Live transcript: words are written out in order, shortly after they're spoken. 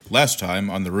last time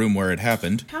on the room where it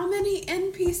happened. How many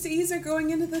NPCs are going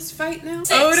into this fight now?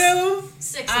 6. Odo,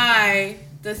 6.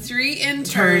 the 3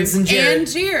 interns, and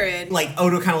Jared. Like,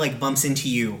 Odo kind of, like, bumps into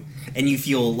you, and you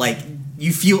feel like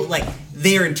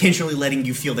they're intentionally letting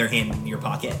you feel their hand in your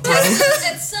pocket.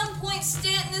 At some point,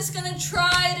 Stanton is going to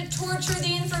try to torture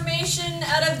the information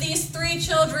out of these 3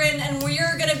 children, and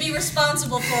we're going to be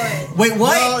responsible for it. Wait,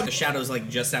 what? Well, the shadow's, like,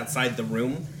 just outside the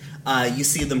room. You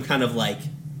see them kind of, like,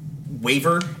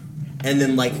 waver, and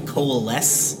then, like,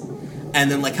 coalesce,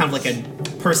 and then, like, kind of like a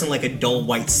person, like a dull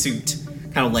white suit,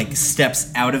 kind of, like,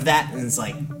 steps out of that, and is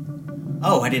like,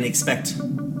 oh, I didn't expect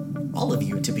all of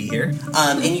you to be here.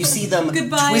 And you see them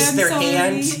twist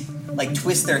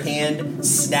their hand,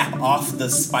 snap off the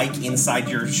spike inside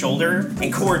your shoulder,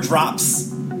 and Corra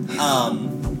drops,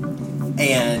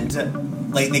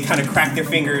 and, like, they kind of crack their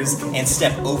fingers and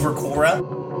step over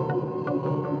Corra.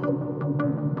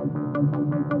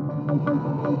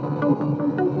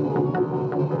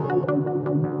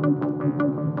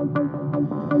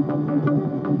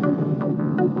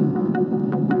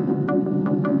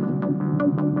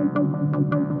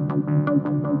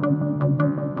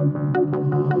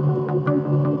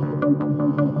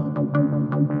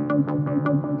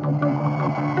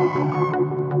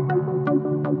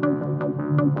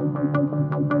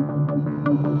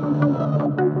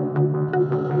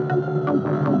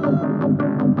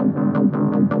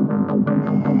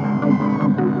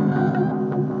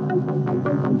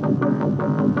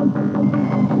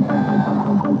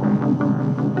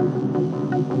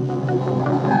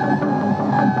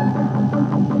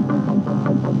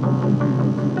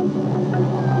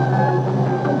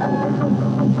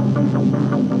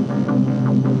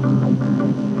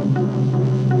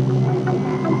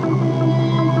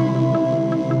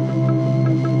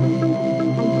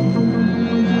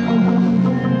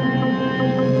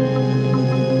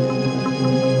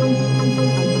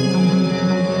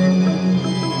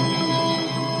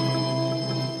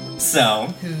 So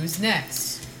who's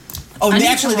next? Oh,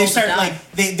 they start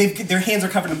like their hands are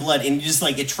covered in blood, and just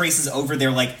like it traces over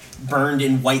their like burned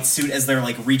in white suit as they're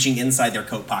like reaching inside their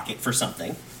coat pocket for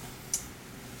something.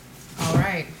 All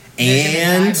right,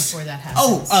 and before that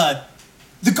happens.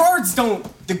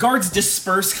 the guards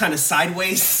disperse kind of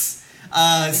sideways.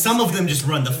 Some of them just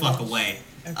run the fuck away.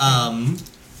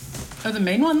 Okay. The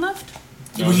main one left?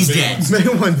 Well, he's dead. The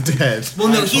main one's dead. Well,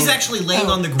 no, he's actually laying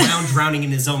on the ground, drowning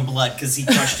in his own blood because he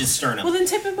crushed his sternum. Well, then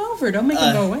tip him over. Don't make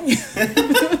him go away.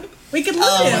 We could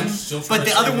let him. But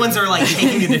the other ones are like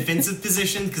taking a defensive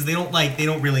position because they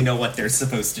don't really know what they're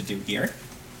supposed to do here.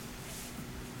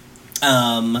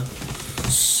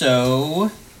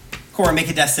 So, Corra, make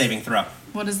a death saving throw.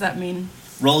 What does that mean?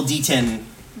 Roll a d10.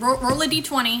 Roll a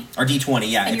d20. Or d20,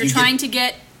 yeah. And you're trying to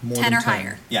get 10 or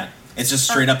higher. Yeah. It's just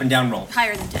straight up and down roll.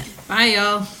 Higher than 10. Bye,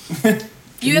 y'all.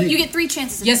 You get 3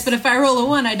 chances. Yes, but if I roll a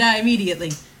 1, I die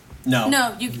immediately. No.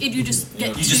 No, you just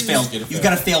get. You just failed. You've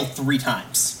got to fail 3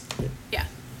 times. Yeah.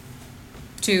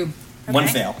 2. Okay. 1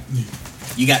 fail.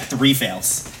 You got 3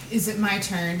 fails. Is it my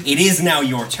turn? It is now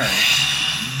your turn.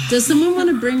 Does someone want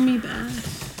to bring me back?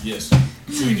 Yes,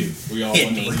 we do. We all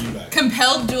want to bring you back.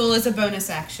 Compelled duel is a bonus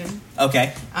action.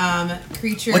 Okay.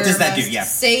 Creature what does that must do? Yeah.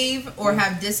 Save or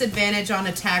have disadvantage on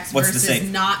attacks What's the versus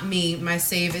save? not me. My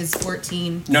save is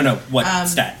 14. No. What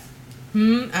stat?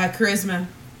 Charisma.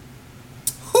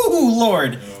 Ooh,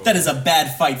 Lord. That is a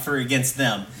bad fight against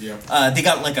them. Yeah. They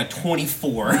got like a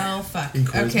 24. Oh, fuck.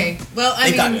 Okay. Well,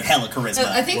 They've got hella charisma.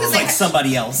 I think it's like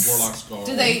somebody else.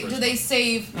 Do they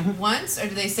save once, or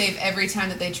do they save every time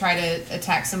that they try to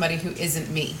attack somebody who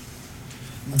isn't me?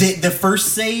 The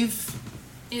first save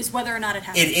is whether or not it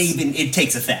happens. It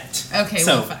takes effect. Okay,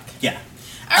 so, well, fuck. Yeah.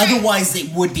 All Otherwise,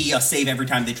 it would be a save every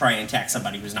time they try and attack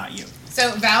somebody who's not you.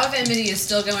 So, Vow of Enmity is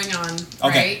still going on,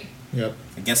 right? Yep.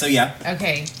 I guess so, yeah.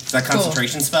 Okay. Is that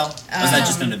concentration spell? Or is that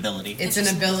just an ability? It's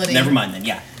an ability. Never mind then,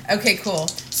 yeah. Okay, cool.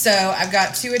 So, I've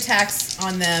got 2 attacks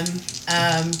on them.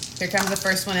 Here comes the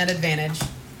first one at advantage.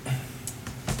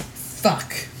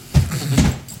 Fuck.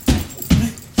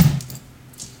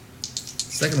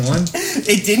 Second one?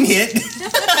 It didn't hit.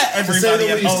 Everybody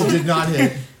at home. It did not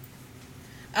hit.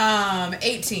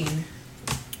 18.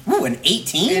 Ooh, an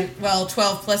 18?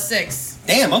 12 plus 6.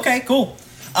 Damn, okay, cool.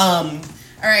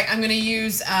 Alright, I'm gonna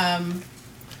use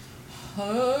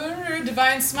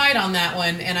Divine Smite on that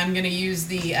one, and I'm gonna use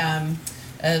the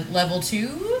level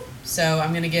 2, so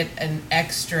I'm gonna get an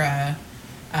extra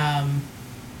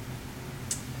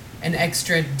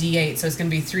D8, so it's gonna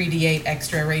be 3d8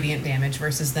 extra radiant damage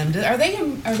versus them. Are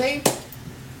they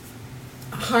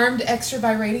harmed extra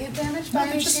by radiant damage? By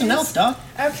they're just an elf, dog.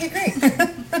 Okay, great. All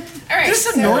right,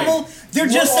 They're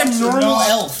just a normal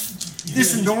elf.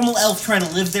 This is a normal elf trying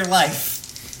to live their life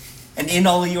and end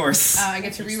all of yours. I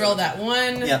get to reroll that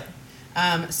one.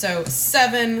 Yep. So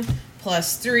 7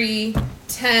 plus 3,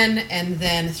 10, and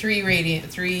then 3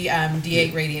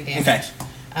 d8 radiant damage. Okay.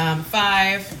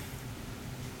 5,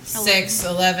 6,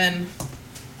 11,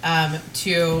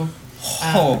 2,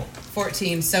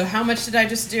 14. So how much did I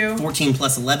just do? 14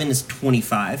 plus 11 is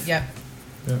 25. Yep.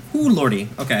 Ooh, lordy.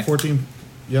 Okay. 14.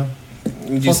 Yeah.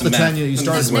 Do Plus some the math. 10 you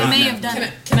started Because we with. may have done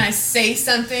it. Can I say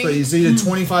something? So you did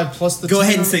 25 plus the 10 Go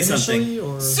ahead and say initially, something.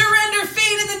 Or? Surrender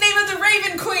fate in the name of the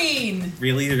Raven Queen!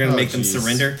 Really? You're going to make them jeez.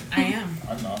 surrender? I am.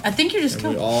 I'm not. I think you're just And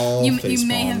we killed. all You face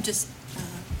may palm. have just.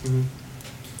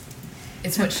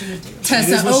 It's what she would do. It is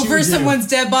Tessa what she over would do. someone's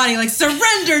dead body, like,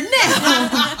 surrender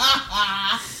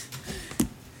now!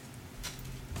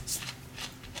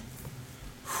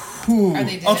 Are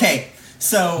they dead? Okay.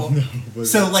 So,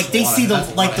 But like, they that's see a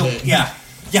lot the, of hit. yeah.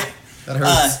 That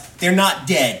hurts. They're not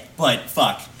dead, but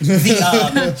fuck.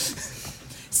 The,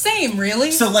 Same,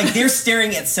 really? so, like, they're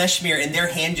staring at Seshmir, and their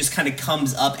hand just kind of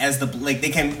comes up as they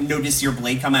can notice your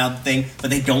blade come out of the thing, but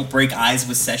they don't break eyes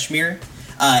with Seshmir.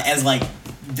 As, like,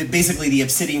 basically the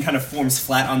obsidian kind of forms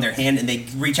flat on their hand, and they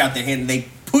reach out their hand, and they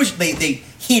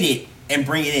hit it and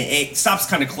bring it in. It stops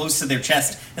kind of close to their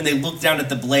chest, and they look down at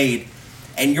the blade,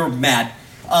 and you're mad.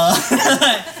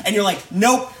 And you're like,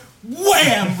 nope.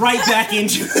 Wham! Right back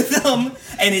into them,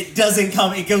 and it doesn't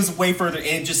come. It goes way further, and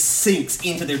it just sinks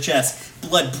into their chest.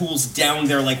 Blood pools down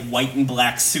their like white and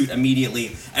black suit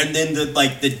immediately, and then the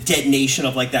detonation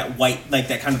of like that white, like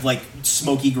that kind of like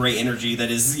smoky gray energy that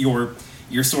is your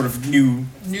sort of new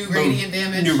radiant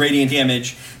damage. New radiant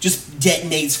damage just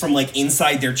detonates from like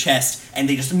inside their chest, and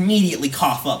they just immediately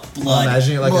cough up blood.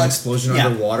 Imagine it like blood. an explosion Yeah.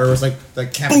 underwater. It was like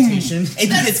cavitation.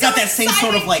 It's got that same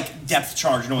sort of like depth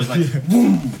charge noise, like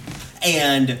boom,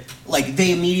 and like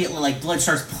they immediately like blood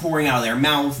starts pouring out of their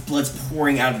mouth, blood's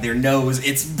pouring out of their nose,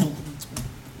 it's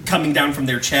coming down from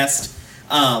their chest,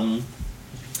 and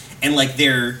like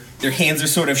their hands are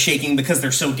sort of shaking because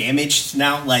they're so damaged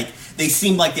now. Like they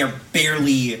seem like they're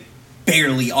barely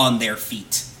on their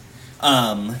feet,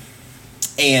 and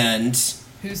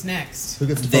Who's next? Who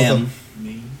gets to them.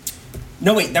 Me.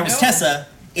 No, wait, that was No. Tessa.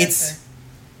 It's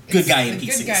good guy the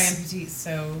NPCs. Good guy NPCs.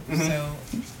 So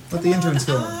Let the interns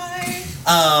go.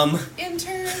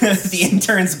 Interns. The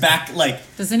intern's back, like,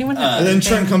 Does anyone have And then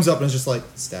anything? Trent comes up and is just like,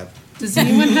 stab. Does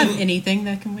anyone have anything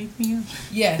that can wake me up?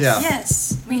 Yes. Yeah.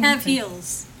 Yes, we have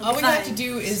heals. All we Fine. have to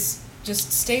do is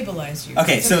just stabilize you.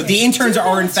 okay, It's so the interns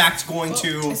are in Stabilize. fact going Well,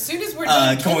 to as soon as we're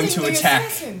done going to killing the attack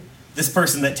assassin. this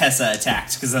person that Tessa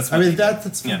attacked, because that's I what mean, they did.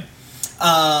 that's fine.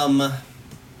 Yeah.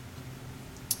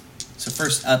 So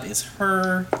first up is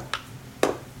her.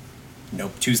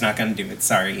 Nope, two's not gonna do it.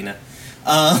 Sorry, Ina.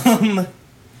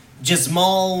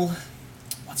 Jismal.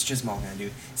 What's Jismal gonna do?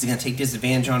 Is he gonna take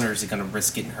disadvantage on her, or is he gonna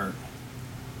risk getting hurt?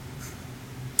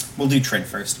 We'll do Trent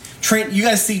first. Trent, you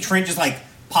guys see Trent just like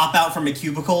pop out from a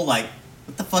cubicle, like,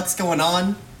 what the fuck's going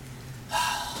on?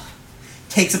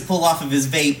 Takes a pull off of his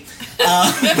vape,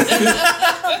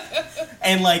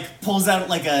 and like pulls out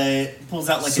like a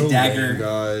So dagger. lame,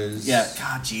 guys. Yeah,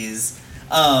 god, jeez.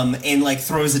 And like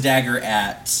throws a dagger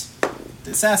at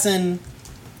the assassin.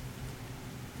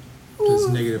 Does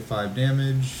 -5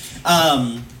 damage.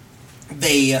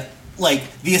 They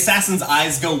like the assassin's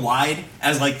eyes go wide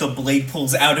as like the blade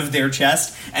pulls out of their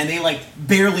chest, and they like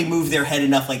barely move their head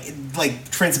enough. Like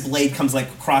Trent's blade comes like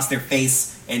across their face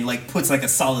and like puts like a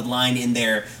solid line in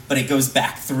there, but it goes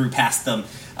back through past them.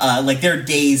 Like they're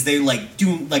dazed. They like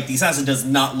do like the assassin does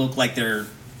not look like they're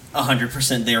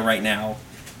 100% there right now,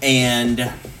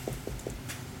 and.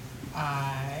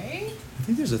 I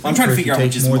think there's a thing I'm trying to for if figure you out take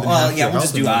which is more more. than half Yeah, your we'll health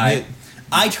just and do then I. hit.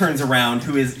 I turns around.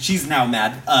 She's now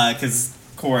mad because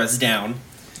Corra's down.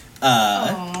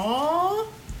 Aww.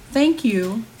 Thank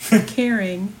you for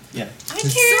caring. Yeah. I Some of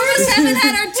us haven't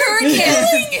had our turn yet.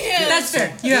 killing him. That's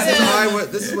fair. You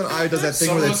have This is when I does that thing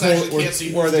Some where of us they actually pull can't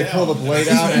see where who's they pull the down. blade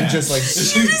out and just like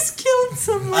You just killed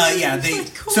someone. Yeah. They.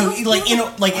 Like, So cool.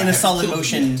 like in a solid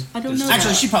motion. I don't know.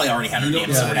 Actually, that. she probably already had her You damn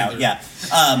don't sword know out. either. Yeah.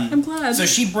 I'm glad. So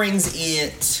she brings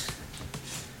it.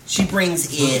 She brings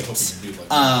Really it. hoping to do,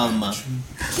 like,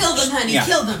 Kill them, honey. Yeah.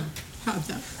 Kill them. How's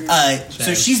that?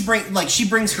 So she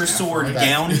brings her sword that,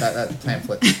 down. That time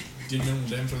flip. Didn't know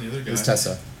the damage from the other guy. It's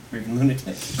Tessa. Lunatic.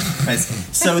 Nice.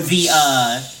 So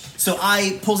so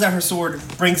I pulls out her sword,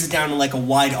 brings it down in like a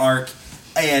wide arc,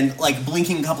 and like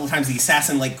blinking a couple of times, the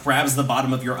assassin like grabs the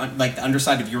bottom of your like the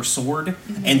underside of your sword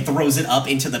and throws it up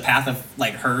into the path of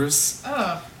like hers.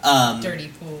 Oh, dirty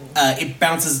pool. It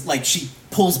bounces like she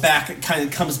pulls back, kind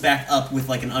of comes back up with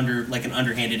like an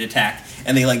underhanded attack,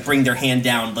 and they like bring their hand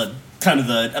down, but kind of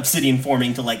the obsidian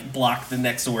forming to like block the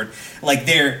next sword. Like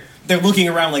they're looking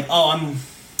around like, oh, I'm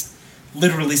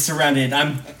literally surrounded.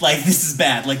 I'm like, this is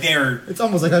bad. Like they're. It's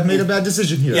almost like I've made a bad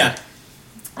decision here. Yeah.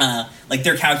 Like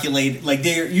they're calculating. Like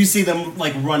you see them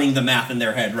like running the math in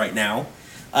their head right now.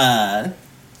 And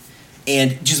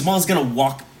Jamal's gonna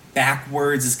walk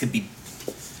backwards. This could be.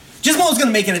 Jamal's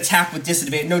gonna make an attack with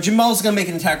disadvantage. No, Jamal's gonna make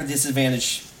an attack with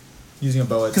disadvantage. Using a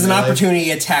bow. Because an opportunity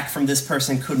attack from this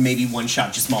person could maybe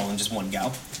one-shot Jamal in just one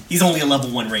go. He's only a level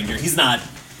 1 ranger. He's not...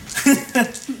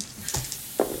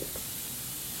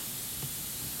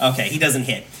 Okay, he doesn't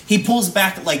hit. He pulls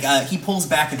back,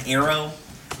 an arrow,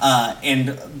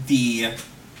 and the...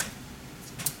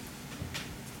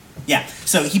 Yeah,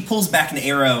 so he pulls back an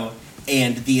arrow,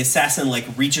 and the assassin, like,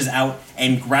 reaches out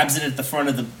and grabs it at the front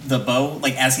of the bow,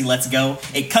 like, as he lets go.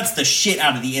 It cuts the shit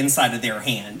out of the inside of their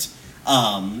hand.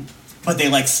 But they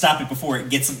like stop it before it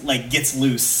gets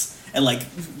loose and like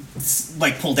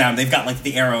pull down. They've got like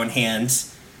the arrow in hand,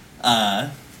 trying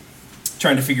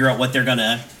to figure out what they're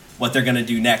gonna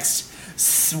do next.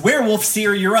 Werewolf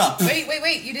Seer, you're up.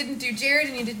 Wait! You didn't do Jared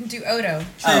and you didn't do Odo. True.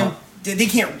 Oh, they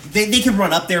can't. They can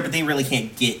run up there, but they really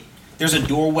can't get. There's a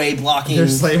doorway blocking. They're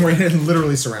slaying. We're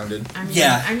literally surrounded.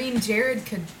 I mean, Jared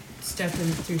could step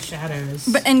in through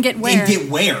shadows, and get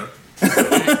where?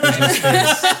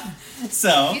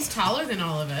 So he's taller than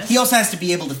all of us. He also has to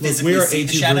be able to physically see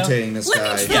the shadow. This Let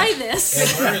guy. me try this. And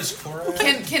where is Corra?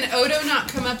 Can Odo not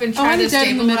come up and try to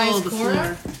stabilize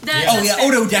Corra?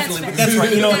 Odo definitely. That's right.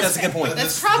 You know what? That's a good point.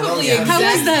 That's probably How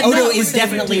is that? Odo is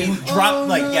definitely drop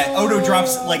Odo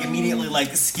drops like immediately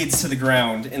like skids to the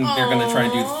ground, and they're gonna try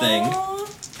and do the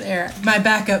thing. There, my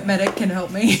backup medic can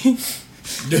help me.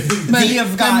 They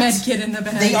have got med kit in the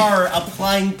bag. They are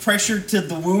applying pressure to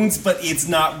the wounds, but it's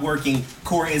not working.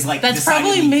 Corra is like that's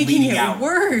probably making it out.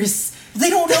 worse. They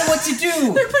don't know what to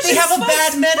do. They have a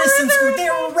bad medicine score.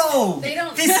 They're a rogue.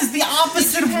 This is the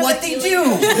opposite of what they do.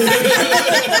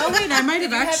 Oh wait, I might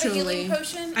have actually.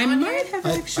 I might have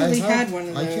actually had one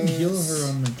of those. I can heal her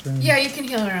on my turn. Yeah, you can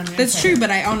heal her on the That's true,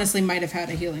 but I honestly might have had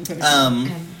a healing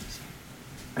potion.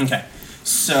 Okay.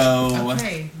 So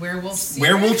Werewolf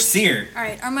Seer.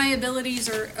 Alright, are my abilities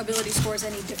or ability scores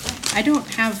any different? I don't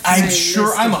have. I'm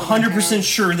 100%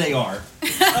 sure they are.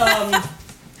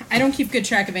 I don't keep good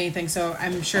track of anything, so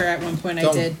I'm sure at one point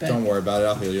I did. But don't worry about it.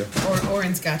 I'll heal you.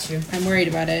 Orin's got you. I'm worried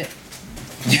about it.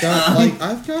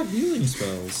 I've got healing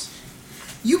spells.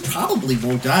 You probably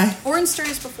won't die. Orin's turn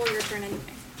is before your turn anyway.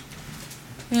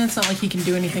 Yeah, it's not like he can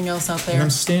do anything else out there. And I'm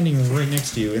standing right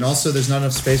next to you. And also, there's not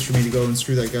enough space for me to go and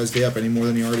screw that guy's day up any more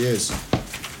than he already is.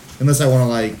 Unless I want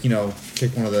to,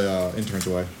 kick one of the interns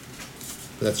away.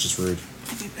 But that's just rude.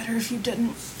 It'd be better if you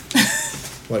didn't.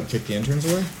 What, kick the interns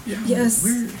away? Yeah. Yes.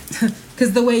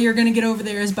 Because the way you're going to get over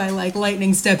there is by,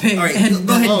 lightning stepping. All right, and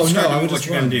go ahead and start I doing would what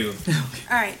you're going to do.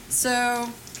 Alright, so...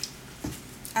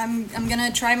 I'm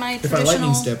gonna try my If I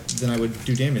lightning traditional step, then I would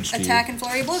do damage to attack and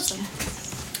flurry of blows them.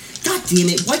 God damn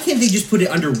it! Why can't they just put it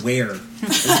under where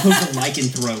as opposed to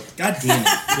lycanthrope? God damn it,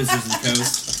 Wizards of the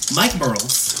Coast. Mike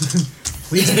Burles.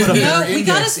 Please put a better we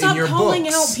gotta index stop in your calling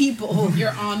books. out people.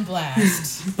 You're on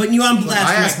blast. Putting you on blast,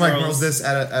 I asked Mike Burles. Burles this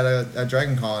at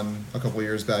Dragon Con a couple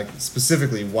years back,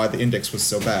 specifically why the index was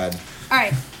so bad.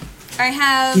 Alright. I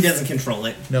have... He doesn't control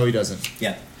it. No, he doesn't.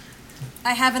 Yeah.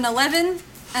 I have an 11,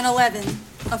 an 11,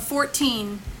 a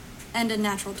 14, and a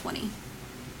natural 20.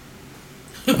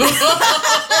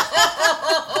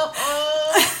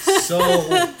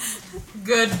 So...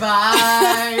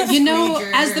 Goodbye. You know,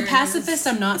 squeakers. as the pacifist,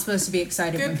 I'm not supposed to be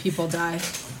excited when people die.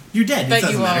 You're dead. But it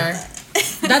doesn't you matter.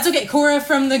 are. That's okay. Corra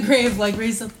from the grave,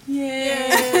 raised up. Yay!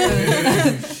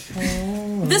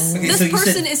 This so you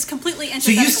person said- is completely So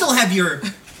antithetical.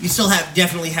 you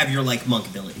definitely have your monk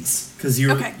abilities because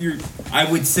you're I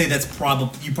would say that's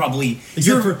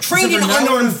you're trained in except for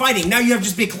now- unarmed fighting. Now you have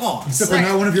just big claws. Except for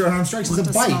now one of your unarmed strikes is a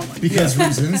bite. Because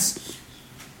reasons.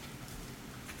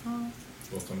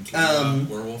 Welcome to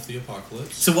Werewolf the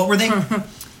Apocalypse. So what were they?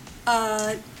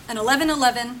 An 11,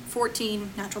 11,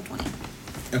 14, natural 20.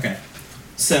 Okay.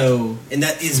 So and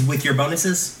that is with your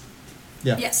bonuses.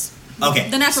 Yeah. Yes. Okay.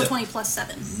 The natural so- 20 plus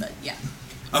 7, but yeah.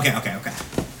 Okay.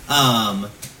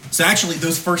 So actually,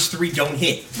 those first 3 don't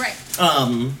hit. Right.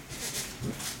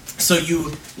 So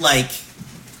you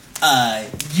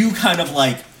you kind of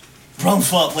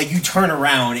rump up, you turn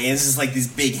around, and it's just these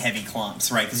big heavy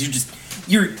clumps, right? Because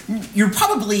you're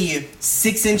probably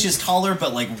 6 inches taller,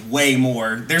 but way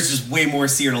more. There's just way more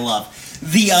seer to love.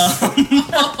 The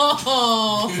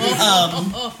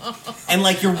and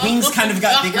your wings kind of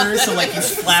got bigger, so you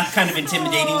flap kind of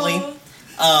intimidatingly.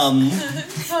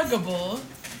 Huggable.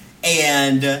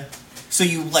 And so So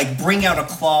you like bring out a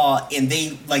claw, and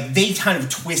they kind of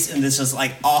twist in this just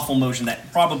like awful motion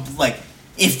that probably like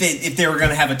if they were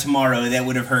gonna have it tomorrow, that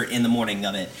would have hurt in the morning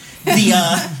of it.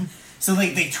 So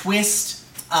they twist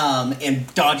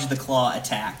and dodge the claw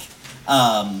attack,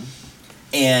 and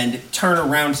turn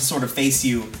around to sort of face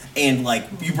you, and like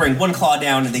you bring one claw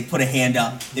down and they put a hand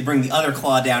up. They bring the other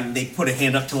claw down and they put a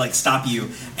hand up to like stop you,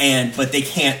 but they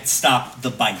can't stop the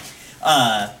bite.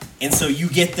 And so you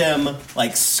get them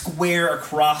like square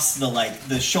across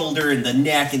the shoulder and the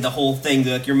neck and the whole thing.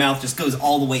 Like your mouth just goes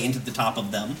all the way into the top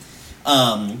of them.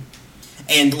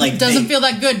 And like doesn't feel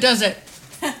that good, does it?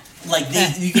 Like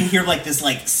you can hear like this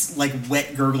like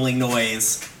wet gurgling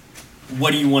noise. What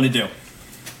do you want to do?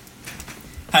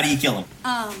 How do you kill them?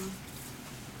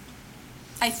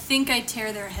 I think I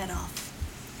tear their head off.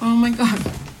 Oh my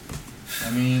god.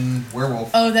 I mean, werewolf.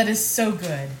 Oh, that is so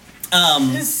good.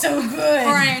 It's so good.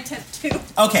 Or I attempt to.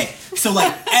 Okay, so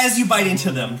like as you bite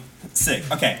into them, sick.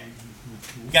 Okay,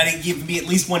 gotta give me at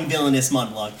least one villainous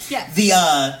monologue. Yeah.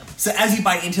 So as you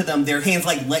bite into them, their hands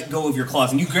like let go of your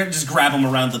claws, and you just grab them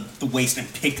around the waist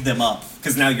and pick them up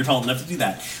because now you're tall enough to do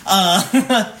that.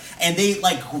 And they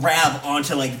like grab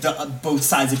onto like both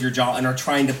sides of your jaw and are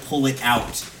trying to pull it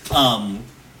out.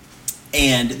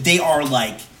 And they are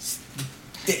like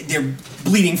they're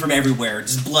bleeding from everywhere,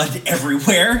 just blood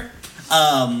everywhere.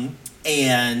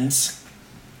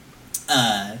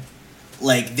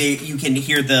 Like you can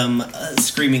hear them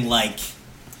screaming like,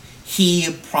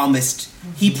 he promised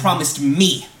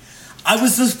me. I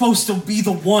was supposed to be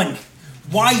the one.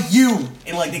 Why you?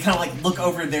 And like they kind of like look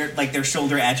over their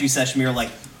shoulder at you, Seshmir,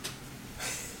 like,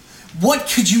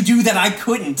 what could you do that I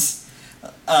couldn't?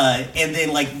 And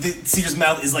then like Seer's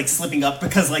mouth is like slipping up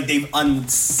because like they've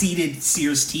unseated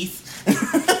Seer's teeth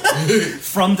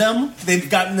from them. They've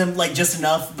gotten them like just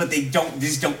enough, but they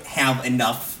just don't have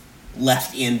enough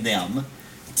left in them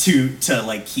to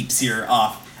like keep Seer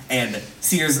off. And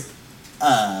Seer's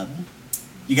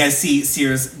you guys see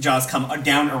Seer's jaws come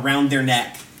down around their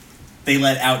neck. They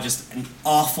let out just an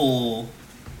awful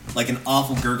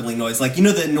gurgling noise. Like, you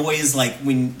know the noise like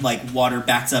when like water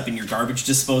backs up in your garbage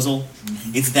disposal?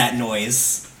 Mm-hmm. It's that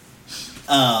noise.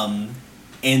 And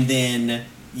then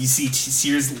you see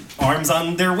Seer's arms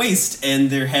on their waist and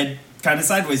their head kind of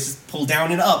sideways, just pull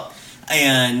down and up.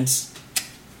 And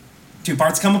two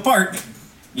parts come apart.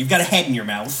 You've got a head in your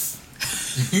mouth.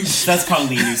 That's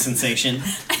probably a new sensation.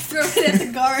 I throw it at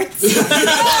the guards.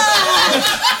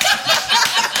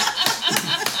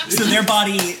 So their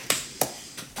body...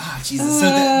 Oh, Jesus. So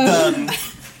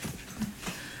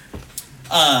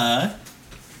I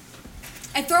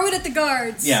throw it at the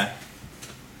guards. Yeah.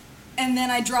 And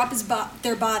then I drop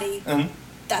their body. Mm-hmm.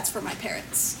 That's for my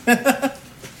parents.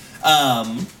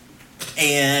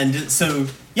 And so,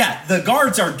 yeah, the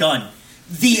guards are done.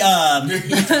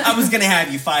 I was gonna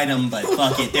have you fight them, but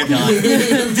fuck it, they're done.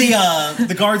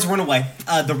 The guards run away.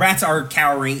 The rats are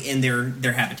cowering in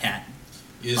their habitat.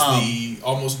 Is the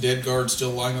almost dead guard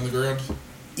still lying on the ground?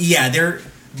 Yeah,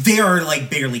 they are like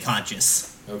barely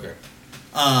conscious. Okay.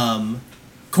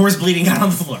 Corra's bleeding out on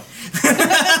the floor.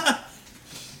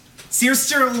 Seer's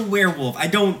still a werewolf. I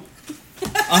don't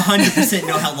 100%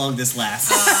 know how long this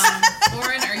lasts.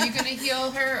 Lauren, are you going to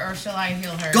heal her, or shall I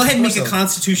heal her? Go ahead and make a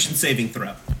Constitution saving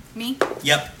throw. Me?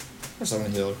 Yep. Of course I'm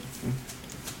gonna heal her.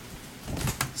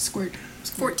 Squirt.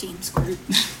 14. Squirt.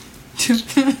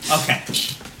 Okay.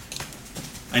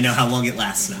 I know how long it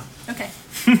lasts now. Okay.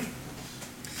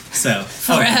 So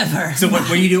forever. So what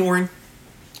do you do, Orin?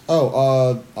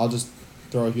 Oh, I'll just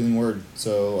throw a healing word.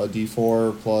 So a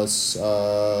D4 plus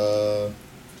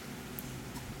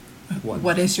 1.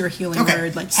 What is your healing Okay.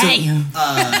 word? Like, So, hey.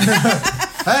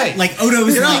 Hey, Like Odo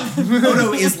is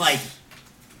like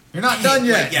you're not done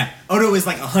yet. Like, yeah, Odo is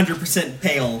like 100%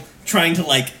 pale, trying to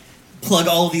like plug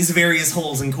all of these various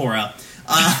holes in Corra.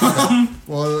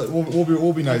 Well,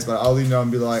 we'll be nice, but I'll lean down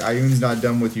and be like, Ayun's not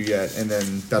done with you yet, and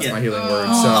then that's my healing word.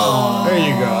 So there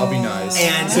you go. I'll be nice.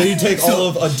 And so you take all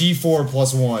of a D4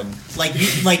 plus 1. Like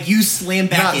you slam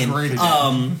back Not in. great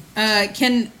again.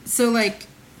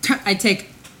 I take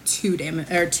 2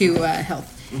 damage or 2 health,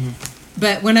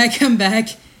 but when I come back,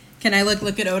 can I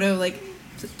look at Odo like,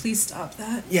 please stop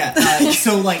that? Yeah.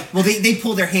 So like, well, they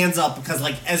pull their hands up because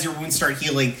like as your wounds start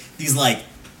healing, these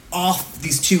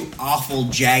two awful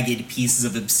jagged pieces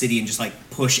of obsidian just like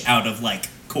push out of like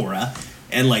Corra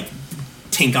and like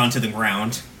tink onto the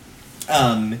ground.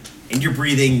 And you're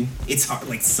breathing. It's hard.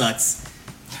 Like sucks.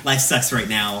 Life sucks right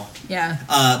now. Yeah.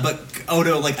 But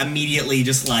Odo like immediately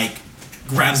just like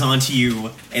grabs onto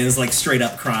you and is like straight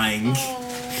up crying.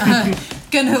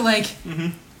 Gonna like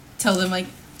tell them like,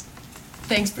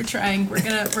 Thanks for trying. We're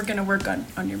gonna work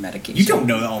on your medication. You don't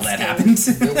know all that happens.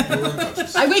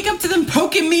 I wake up to them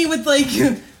poking me with like,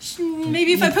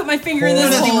 maybe if I put my finger in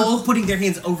this They hole. were putting their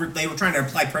hands over. They were trying to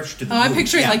apply pressure to the. I'm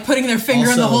picturing like putting their finger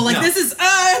in the Also- hole. Like No. this is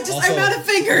I'm out of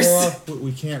fingers. Corra,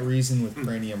 we can't reason with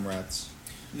cranium rats.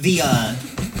 The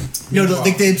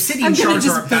obsidian I'm gonna shards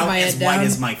just are put about my as head wide down.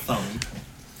 as my phone.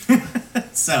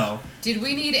 So Did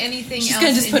we need anything She's else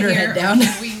gonna just in put her here, head down. or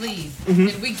did we leave?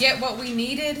 Did we get what we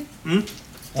needed? There's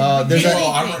Well, that. I'm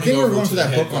I running think we were over going to for the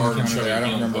that head book on guard the and counter shoving there. I don't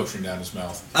healing remember. potion down his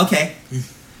mouth. okay,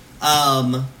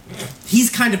 he's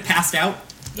kind of passed out.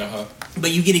 Uh-huh.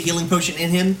 But you get a healing potion in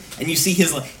him, and you see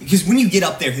his because when you get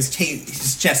up there, his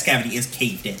chest cavity is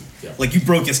caved in. Yeah. Like you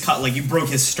broke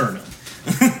his sternum.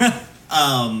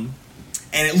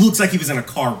 And it looks like he was in a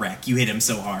car wreck. You hit him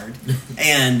so hard,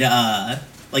 and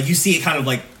like you see it kind of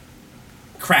like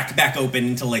crack back open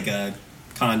into like a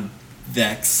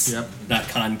convex, not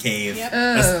concave. Yep.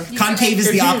 Concave is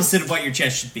If the he is- opposite of what your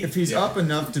chest should be. If he's up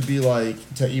enough to be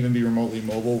to even be remotely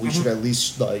mobile, we should at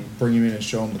least bring him in and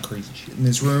show him the crazy shit in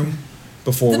his room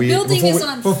before The we. building before is we,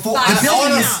 on before, fire. The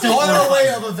building is still on on our way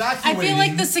fire. of I evacuating. feel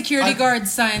like the security I- guard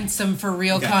signed some for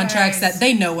real Okay. contracts Guys, that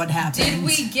they know what happened. Did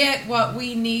we get what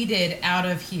we needed out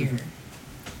of here?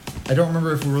 I don't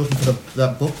remember if we were looking for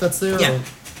that book that's there. Yeah.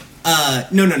 Or,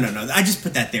 No. I just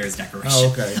put that there as decoration.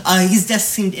 Oh, okay. His desk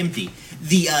seemed empty.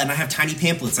 And I have tiny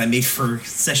pamphlets I made for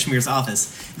Seshmir's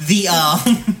office.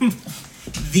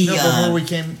 before we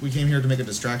came here to make a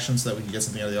distraction so that we could get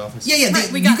something out of the office. Yeah.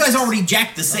 Right, we You got guys this. already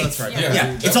jacked the safe. that's right. Yeah,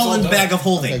 that's it's all in the all done. bag of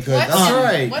holding. Okay, good. What's, That's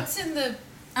right. What's in the?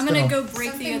 I'm gonna go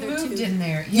break the Something other moved two. in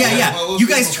there. Yeah. Well, let's You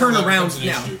go guys before turn that around becomes an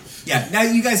now. issue. Yeah, now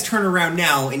you guys turn around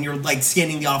now, and you're like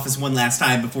scanning the office one last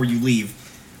time before you leave.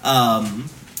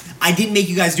 I didn't make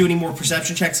you guys do any more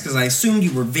perception checks because I assumed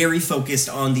you were very focused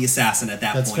on the assassin at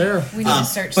that That's point. fair. We need to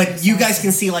search. But the you guys assassin.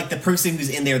 can see like the person who's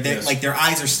in there. Yes. Like their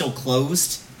eyes are still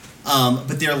closed,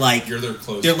 but they're like You're their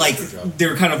close. they're like job.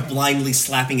 they're kind of blindly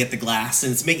slapping at the glass,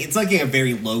 and it's making a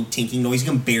very low tinking noise. You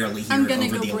can barely hear I'm it gonna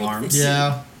over go the break alarms. this.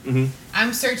 Yeah.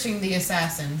 I'm searching the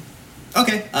assassin.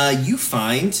 Okay, you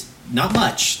find not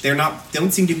much.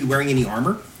 Don't seem to be wearing any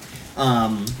armor.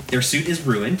 Their suit is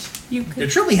ruined. You Their could.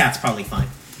 trilly hat's probably fine.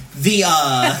 The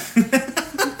Yeah.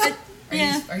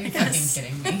 Are you Yes. fucking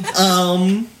kidding me?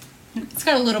 It's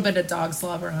got a little bit of dog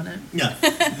slobber on it. yeah,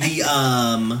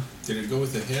 the Did it go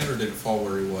with the head or did it fall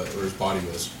where he was, where his body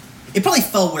was? it probably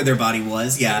fell where their body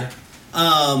was. Yeah.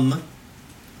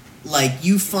 Like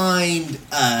you find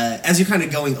as you're kind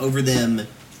of going over them,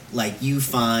 like you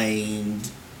find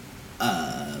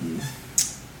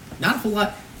not a whole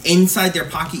lot inside their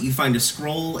pocket. You find a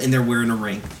scroll, and they're wearing a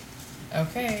ring.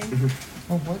 Okay.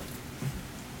 Well, what?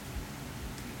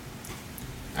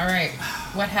 All right.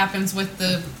 What happens with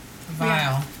the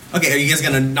vial? Okay, are you guys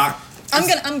gonna knock?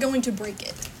 I'm going to break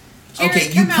it. Okay, Jared,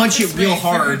 you come out punch this it real way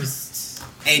hard. first.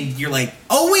 And you're like,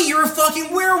 oh wait, you're a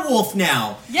fucking werewolf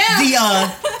now.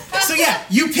 Yeah. So yeah,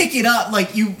 you pick it up,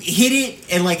 like you hit it,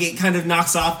 and like it kind of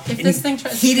knocks off. If and this you thing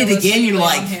tries hit to it kill us, again, will you you're lay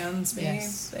like, on hands, me?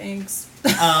 Yes. Thanks.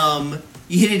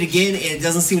 you hit it again, and it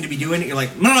doesn't seem to be doing it. You're like,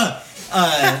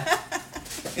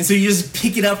 and so you just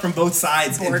pick it up from both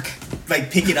sides, Fork. and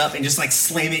like pick it up and just like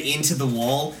slam it into the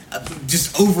wall,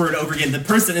 just over and over again. The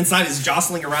person inside is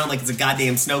jostling around like it's a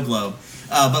goddamn snow globe.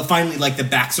 But finally, like the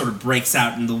back sort of breaks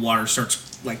out, and the water starts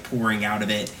like pouring out of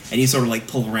it, and you sort of like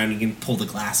pull around, and you can pull the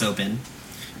glass open.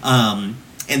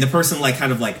 And the person like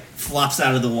kind of like flops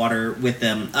out of the water with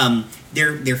them.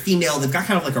 They're female. They've got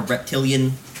kind of like a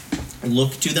reptilian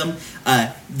look to them.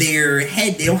 Their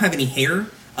head, they don't have any hair,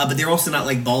 but they're also not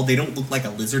like bald. They don't look like a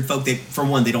lizard folk. For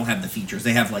one, they don't have the features.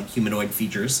 They have like humanoid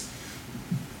features,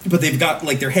 but they've got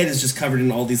like their head is just covered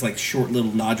in all these like short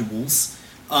little nodules.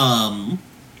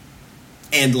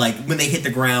 And like when they hit the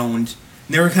ground,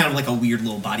 they were kind of like a weird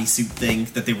little bodysuit thing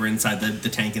that they were inside the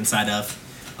tank inside of.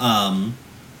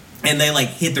 And they like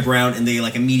hit the ground and they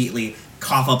like immediately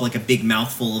cough up like a big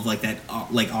mouthful of like that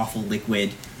like awful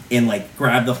liquid and like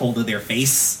grab the hold of their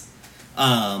face.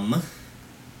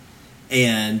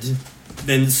 And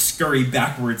then scurry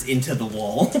backwards into the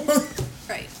wall.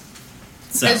 Right.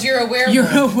 So Because you're a werewolf. You're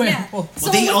a Yeah. werewolf.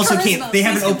 well, they Someone with also charisma, can't. They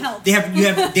haven't. please come help.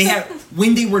 They have.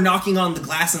 When they were knocking on the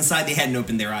glass inside, they hadn't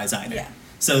opened their eyes either. Yeah.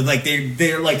 So like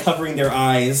they're like covering their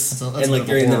eyes That's and a like bit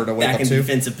they're of in a horror the to wake back up in to.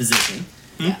 defensive position.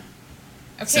 Yeah.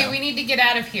 Okay, So. we need to get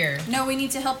out of here. No, we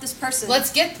need to help this person.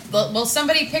 Will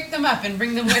somebody pick them up and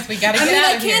bring them with? We gotta I get mean,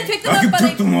 out I of here. can't pick them I up, can but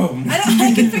pick them up.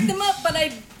 I can pick them up, but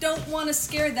I don't want to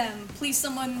scare them. Please,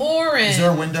 someone. Orin. Is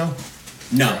there a window?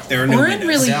 No, there are no Orin windows.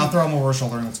 really- Yeah, I'll throw him over her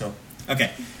shoulder and let's go.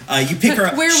 Okay. You pick her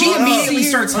up. Where She will immediately you-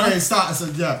 starts. Okay, stop. So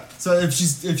yeah. So if she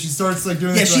starts like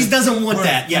doing Yeah, this, she like, doesn't want "We're-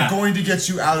 that, yeah. we're going to get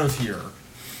you out of here.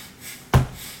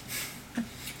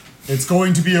 It's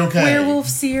going to be okay. Werewolf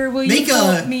seer, will Make you a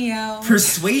help me out?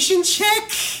 persuasion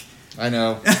check. I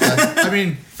know. I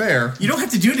mean, fair. You don't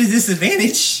have to do it at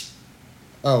disadvantage.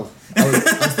 Oh, I was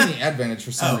thinking advantage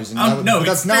for some Oh, reason. no, But it's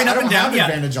that's not. straight I up don't and down, have yeah.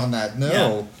 advantage on that.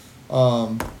 No.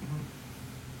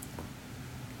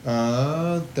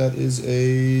 That is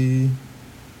a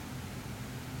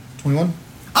 21.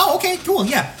 Oh, okay, cool,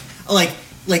 yeah.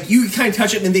 Like you kind of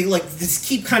touch it and they like just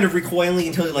keep kind of recoiling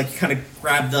until like you kind of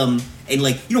grab them and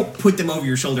like you don't put them over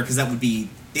your shoulder because that would be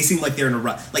they seem like they're in a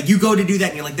rough like you go to do that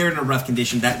and you're like they're in a rough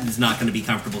condition that is not going to be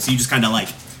comfortable so you just kind of like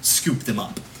scoop them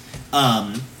up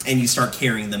and you start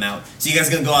carrying them out. So you guys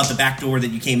gonna go out the back door that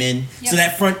you came in. Yep. So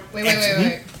that front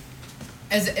Wait.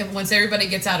 Once everybody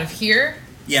gets out of here,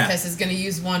 Yeah. Tess is going to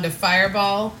use wand of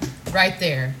fireball right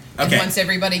there. Okay. And once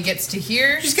everybody gets to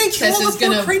here, She's gonna kill Tess all is the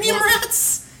poor gonna cranium wa-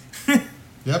 rats.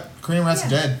 Yep, Cranium Rat's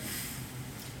dead.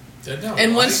 Dead now,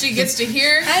 And right? once she gets to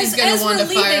here, she's As going to wand we're of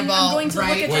leaving, fireball I'm going to right.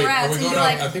 look at the Wait, are rats we and going be out?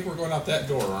 like, I think we're going out that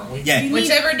door, aren't we? Yeah. You need-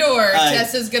 Whichever door,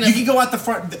 Tess is going You can to. go out the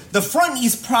front. The front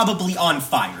is probably on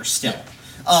fire still.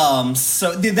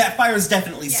 So that fire is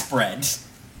definitely Yeah. spread.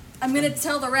 I'm going to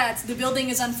tell the rats, the building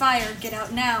is on fire, get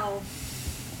out now,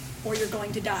 or you're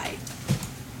going to die.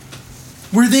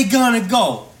 Where they gonna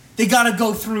go? They gotta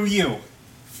go through you.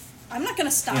 I'm not going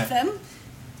to stop Yeah. them.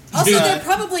 Also, Yeah. there are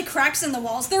probably cracks in the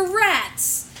walls. They're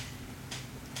rats.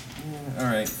 All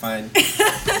right, fine.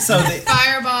 So they,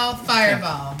 Fireball.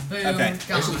 Boom. Okay.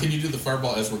 Gone. Actually, can you do the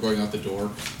fireball as we're going out the door?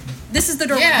 This is the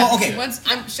door. Yeah. Well, okay. Once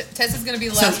Tess is going to be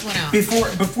the last one out.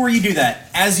 before you do that,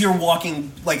 as you're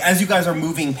walking, like as you guys are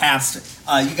moving past,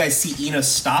 you guys see Ina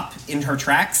stop in her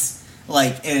tracks,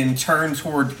 like and turn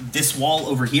toward this wall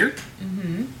over here.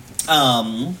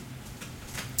 Mm-hmm.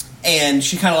 And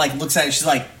she kind of like looks at it. She's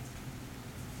like,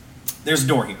 "There's a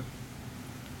door here."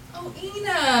 Oh,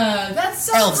 Ina, that's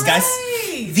so Elves, guys.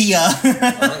 great. The All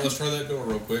right, let's try that door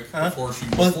real quick Well,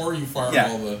 before you fireball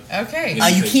yeah. the. Okay.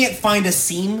 you can't find a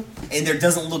seam, and there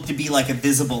doesn't look to be like a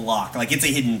visible lock. Like it's a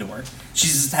hidden door.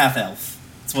 She's just half elf.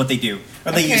 That's what they do,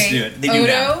 or they used to do it. They do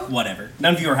now. Odo? Whatever.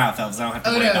 None of you are half elves. I don't have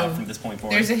to worry about it from this point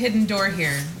forward. There's a hidden door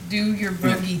here. Do your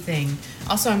roguey thing.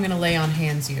 Also, I'm going to lay on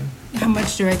hands you. How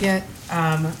much do I get?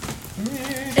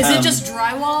 Is it just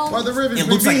drywall? Why the ribbon It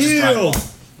looks like be just healed?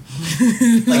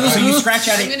 Like, so you scratch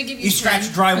at I'm it. gonna give you You scratch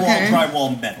 10. drywall, Okay.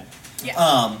 drywall, metal.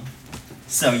 Yeah.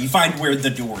 So you find where the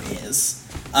door is.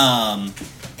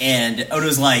 And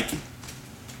Odo's like,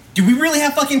 "Do we really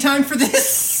have fucking time for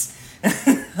this?"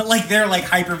 Like they're like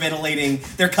hyperventilating.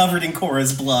 They're covered in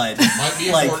Corra's blood. Might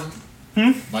be Like,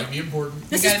 important. Might be important.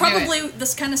 This You is gotta do probably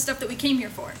this kind of stuff that we came here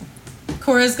for.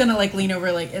 Cora's gonna like lean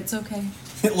over, like it's okay.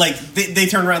 like they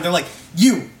turn around. They're like,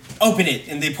 "You open it,"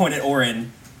 and they point at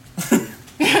Orin.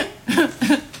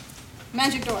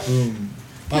 Magic door. Boom.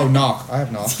 Oh, knock. I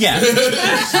have knock. Yeah,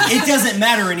 it doesn't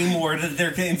matter anymore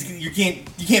that you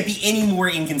can't be any more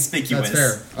inconspicuous.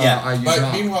 That's fair. Yeah. I use But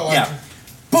knock. meanwhile, Yeah.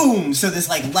 Boom! So this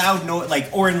like loud noise, like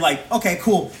Orin, like okay,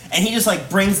 cool, and he just like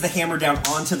brings the hammer down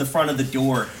onto the front of the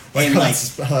door and like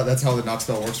that's how the knock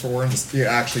spell works for Warren. Just, you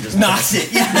actually just knocks it.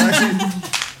 Yeah.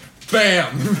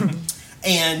 Bam.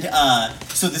 And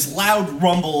so this loud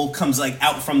rumble comes like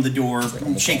out from the door,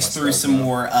 almost shakes all my through spells some now.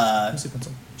 more,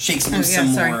 shakes through yeah, some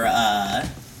sorry. more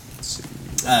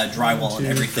drywall and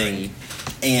everything,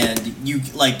 and you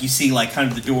see like kind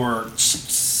of the door.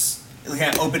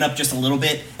 Kind of open up just a little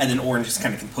bit, and then Orin just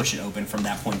kind of can push it open from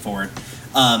that point forward.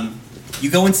 You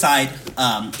go inside.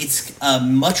 It's a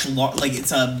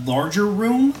it's a larger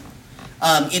room.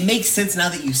 It makes sense now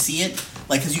that you see it,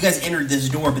 like because you guys entered this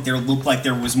door, but there looked like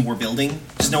there was more building.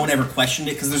 Just no one ever questioned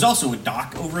it because there's also a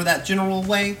dock over that general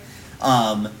way.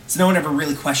 So no one ever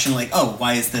really questioned like, oh,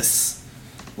 why is this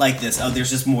like this? Oh, there's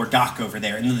just more dock over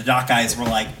there, and then the dock guys were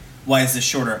like, why is this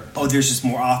shorter? Oh, there's just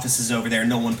more offices over there.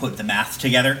 No one put the math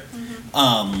together.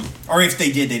 Or if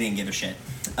they did, they didn't give a shit.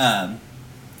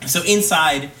 So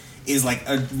inside is like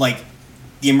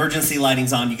the emergency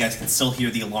lighting's on. You guys can still hear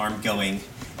the alarm going.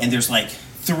 And there's like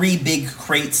 3 big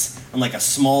crates and like a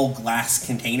small glass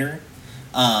container.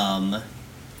 One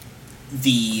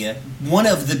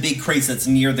of the big crates that's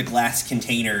near the glass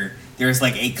container, there's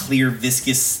like a clear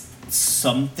viscous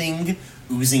something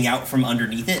oozing out from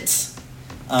underneath it.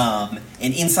 And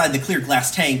inside the clear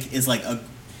glass tank is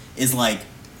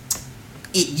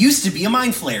it used to be a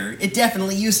mind flare. It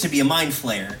definitely used to be a mind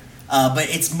flare. But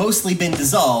it's mostly been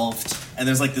dissolved, and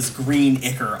there's like this green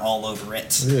ichor all over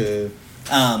it. Yeah.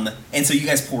 And so you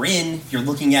guys pour in, you're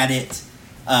looking at it.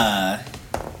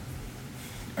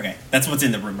 Okay. That's what's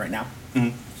in the room right now.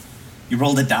 Mm-hmm. You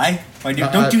rolled a die?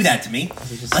 Don't do that to me.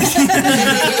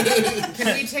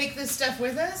 Can we take this stuff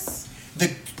with us?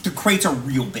 The crates are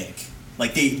real big.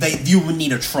 Like you would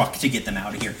need a truck to get them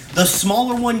out of here. The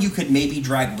smaller one you could maybe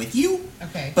drag with you.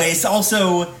 Okay. But it's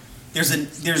also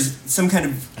there's some kind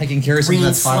of I can carry something green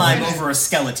that's slime 500. over a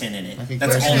skeleton in I it. can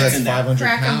That's carry all something that's that's in there. 500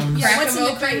 Crack 'em. pounds. Yeah, Crack what's 'em in the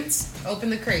open. crates? Open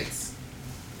the crates.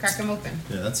 Crack them open.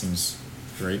 Yeah, that seems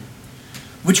great.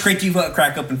 Which crate do you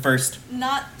crack open first?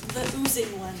 Not the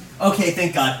oozing one. Okay,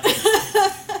 thank God.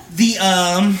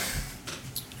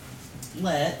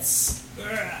 Let's.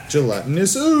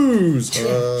 Gelatinous ooze.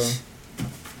 Oh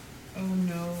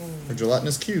no. Or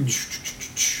gelatinous cube.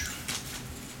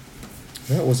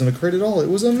 That wasn't a crate at all. It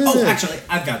was a mimic. Oh, actually,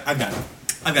 I've got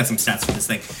some stats for this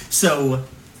thing. So,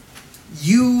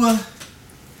 you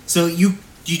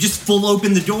just full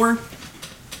open the door.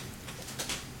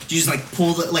 You just like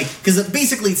pull the because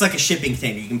basically it's like a shipping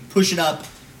container. You can push it up,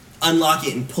 unlock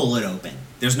it, and pull it open.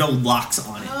 There's no locks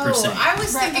on it per se. I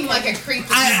was thinking like a crate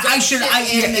that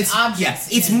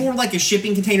It's more like a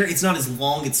shipping container. It's not as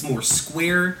long. It's more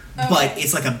square, but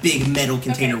it's like a big metal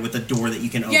container with a door that you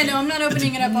can open. Yeah, no, I'm not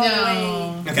opening it up all the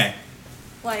way. Okay,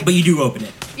 Like, but you do open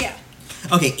it. yeah.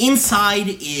 Okay, inside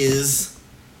is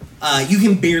you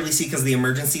can barely see because the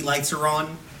emergency lights are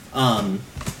on.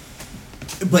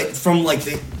 But from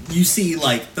you see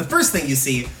the first thing you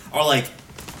see are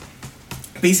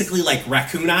basically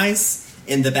raccoon eyes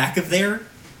in the back of there,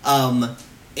 and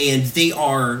they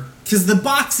are because the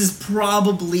box is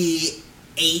probably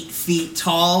 8 feet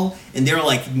tall, and they're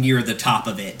near the top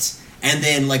of it. And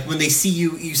then when they see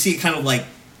you, you see it kind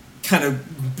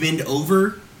of bend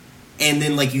over, and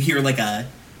then you hear a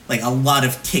lot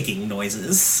of ticking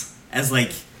noises as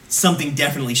something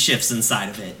definitely shifts inside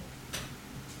of it.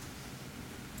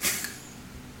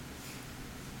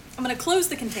 I'm gonna close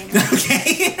the container.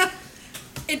 Okay.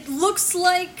 It looks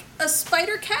like a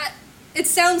spider cat. It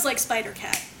sounds like spider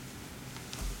cat.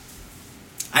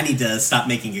 I need to stop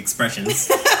making expressions.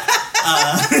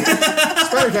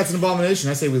 Spider cat's an abomination.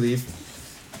 I say we leave.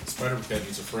 Spider Cat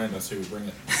needs a friend. That's who we bring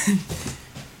it.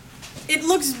 It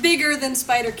looks bigger than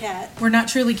spider cat. We're not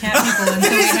truly cat people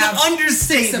until we It's have an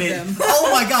understatement. 6 of them. Oh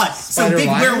my god. So Spider Big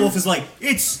lion? Werewolf is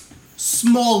it's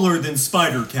smaller than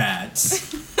spider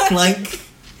cats.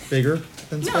 Bigger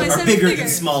than No, spider. I Or said bigger bigger. than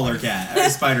smaller cat. Or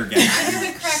spider cat. I'm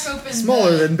gonna crack open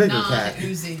Smaller the than bigger cat.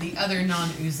 non-oozing, the other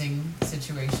non-oozing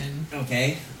situation.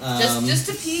 Okay. Just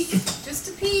a peek. Just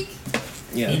a peek.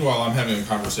 Yeah. Meanwhile, I'm having a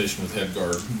conversation with Head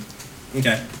Guard.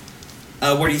 Okay.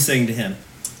 What are you saying to him?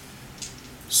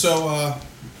 So,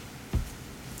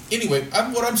 anyway,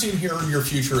 what I'm seeing here in your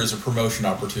future is a promotion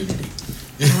opportunity.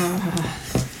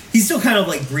 He's still kind of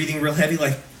breathing real heavy,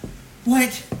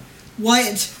 what?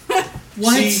 What?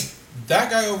 See,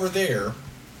 that guy over there,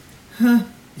 you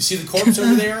see the corpse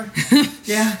over there?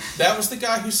 Yeah. That was the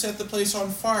guy who set the place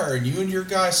on fire, and you and your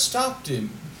guy stopped him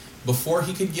before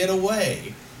he could get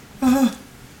away.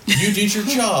 You did your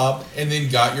job, and then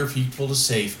got your people to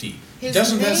safety. His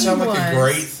Doesn't that sound like a name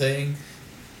great was- thing?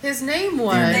 His name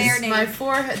was Their name. my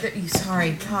forehead.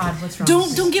 Sorry, God, what's wrong?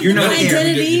 Don't give You're them not an here.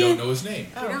 identity. You don't know his name.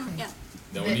 Oh, okay. Yeah.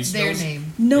 No one needs to know Their his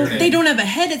name. No, Their they name. don't have a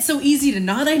head. It's so easy to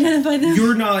not identify them.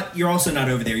 You're also not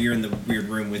over there. You're in the weird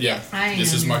room with Yeah, I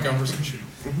this am is my here. conversation.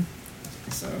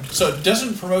 So. So,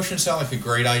 doesn't promotion sound like a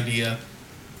great idea?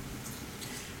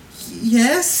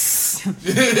 Yes.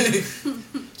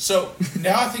 So,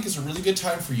 now I think it's a really good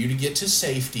time for you to get to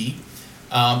safety,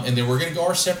 and then we're going to go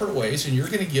our separate ways, and you're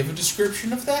going to give a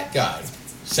description of that guy.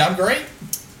 Sound great?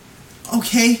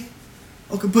 Okay,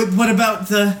 but what about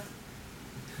the...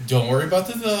 Don't worry about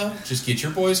the. Just get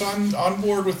your boys on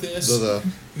board with this.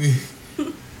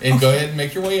 And go ahead and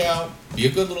make your way out. Be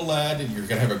a good little lad, and you're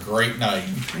going to have a great night.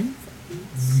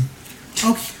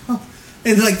 Okay. Oh.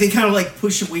 And they kind of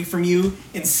push away from you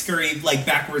and scurry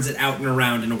backwards and out and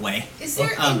around and away. Is there?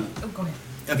 go ahead.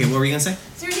 Okay, what were you gonna say?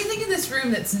 Is there anything in this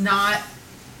room that's not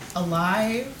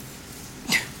alive?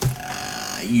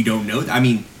 You don't know. I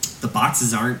mean, the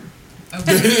boxes aren't.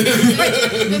 Okay.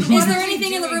 Is there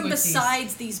anything in the room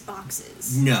besides these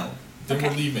boxes? No. Then Okay.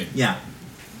 we're leaving. Yeah.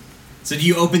 So do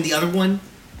you open the other one?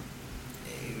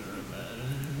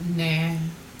 Nah.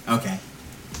 Okay.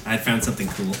 I found something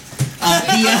cool.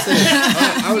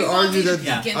 I would argue that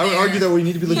Yeah. I would argue that we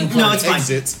need to be looking for No, an it's fine.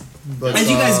 exit. But As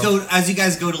you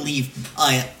guys go to leave,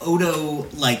 Odo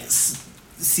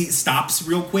stops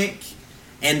real quick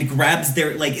and grabs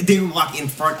their they walk in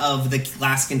front of the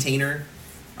glass container,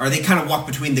 or they kind of walk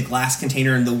between the glass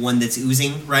container and the one that's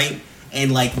oozing, right?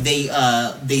 And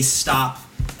they stop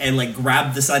and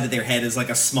grab the side of their head as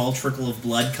a small trickle of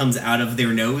blood comes out of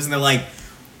their nose, and they're like,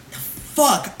 "The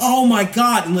fuck, oh my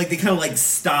god, and like they kind of like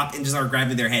stop and just are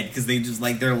grabbing their head because they just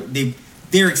like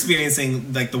they're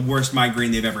experiencing like the worst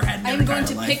migraine they've ever had in their I'm going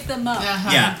entire to life. pick them up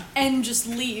Yeah. and just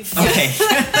leave. Okay.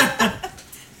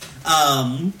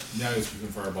 Now you can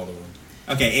fireball the room.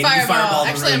 Okay, and you fireball the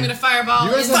Actually, room. I'm gonna fireball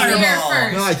You guys in the have- air Fireball.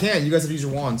 first. No, I can't. You guys have to use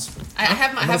your wands. I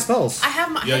have my I'm not spells. I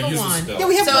have Yeah, a use the wand. spell. Yeah,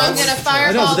 we have So I'm wands. gonna I know,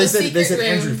 fireball but the they secret said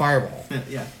Andrew room, fireball.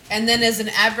 Yeah. and then as an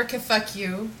abraca fuck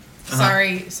you.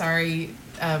 Sorry,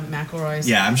 McElroy's.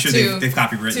 Yeah, I'm sure they've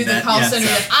copywritten to the that. call Yeah, center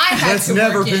so- that I had That's to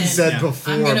never work been in. said Yeah.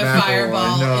 before. I'm gonna McElroy.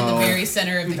 fireball no. in the very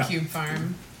center of the Okay. cube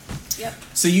farm. Yep.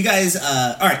 So you guys,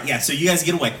 all right, yeah. So you guys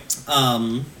get away.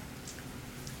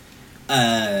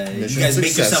 You Mission guys make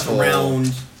yourself successful.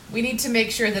 around. We need to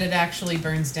make sure that it actually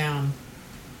burns down.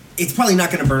 It's probably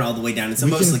not going to burn all the way down. It's a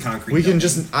mostly concrete. We can building.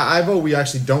 just. I vote we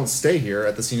actually don't stay here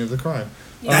at the scene of the crime.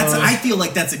 That's. I feel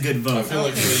like that's a good I vote. feel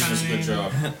like Okay, you did just a good fine.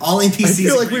 job. All NPCs. I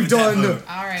feel like agree we've with that done vote.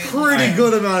 All right. pretty Alright.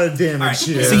 good amount of damage Alright,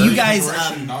 here. so you guys,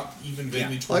 Direction, not even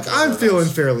vaguely towards like the I'm feeling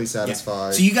warehouse. fairly Yeah.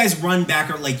 satisfied. So you guys run back,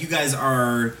 or like you guys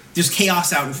are. There's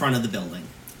chaos out in front of the building,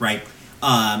 right?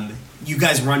 You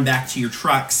guys run back to your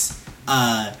trucks.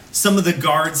 Some of the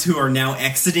guards who are now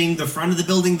exiting the front of the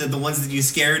building, the ones that you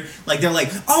scared, like they're like,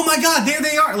 "Oh my god, there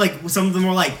they are!" Like some of them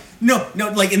are like, "No,"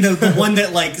 like, and the one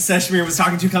that like Seshmir was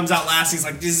talking to comes out last. He's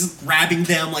like, just grabbing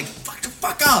them, like,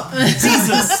 "Fuck up,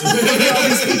 Jesus!" Get all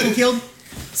these people killed.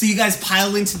 So you guys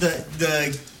pile into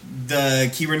the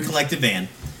Kieran Collective van.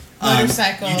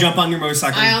 Motorcycle. You jump on your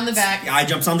motorcycle. I on the back. I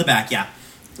jumps on the back. Yeah.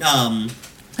 I'm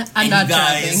And not you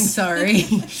guys- driving. Sorry.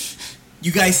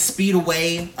 You guys speed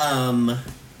away.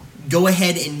 Go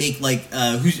ahead and make like.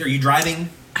 Are you driving?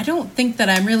 I don't think that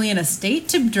I'm really in a state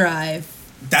to drive.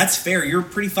 That's fair. You're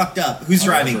pretty fucked up. Who's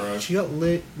driving? She got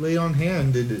laid on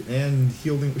hand and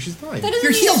healed. She's fine. That doesn't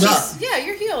You're mean healed she's- up. Yeah,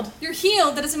 you're healed. You're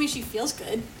healed. That doesn't mean she feels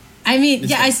good. I mean, It's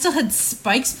yeah, fine. I still had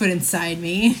spikes put inside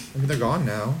me. I mean, they're gone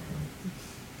now.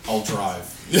 I'll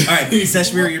drive. All right,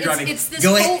 Seshmir, you're driving. It's this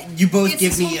Go whole, ahead. You both it's give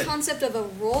this me. whole concept of a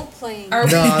role playing. Are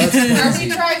we, No, that's are crazy.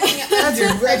 we driving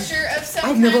under pressure of some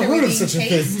I've kind? never Are we heard of being such a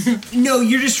chased? thing. No,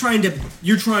 you're just trying to.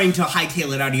 You're trying to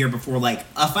hightail it out of here before like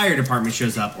a fire department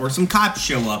shows up, or some cops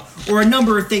show up, or a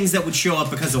number of things that would show up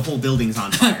because the whole building's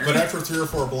on fire. But after 3 or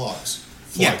 4 blocks,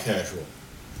 fly Yeah. casual.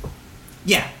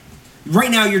 Yeah.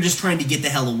 Right now, you're just trying to get the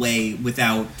hell away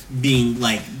without being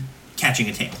like catching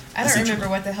a tail. I don't essentially. remember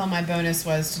what the hell my bonus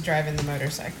was to drive in the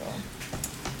motorcycle.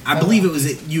 I believe it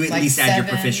was you at Like least add your 7.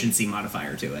 proficiency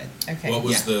modifier to it. Okay. What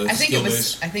was Yeah. the I think skill it was.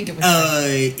 base? I think it was.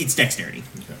 It's dexterity.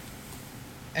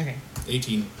 Okay. Okay.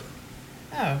 18.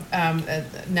 Oh,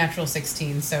 natural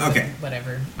 16. So Okay.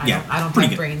 whatever. Yeah, I don't pretty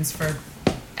have good. brains for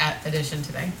addition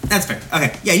today. That's fair.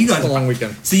 Okay, yeah, you guys. It's a long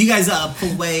weekend. So you guys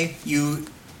pull away. You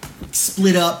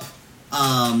split up.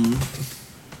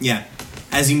 Yeah,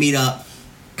 as you meet up.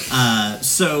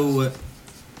 So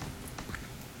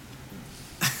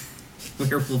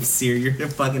werewolf seer, you're a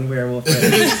fucking werewolf.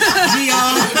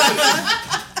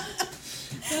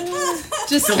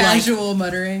 Just So, like- casual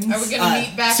mutterings. Are we gonna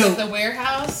meet back so- at the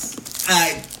warehouse?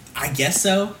 I guess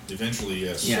so. Eventually,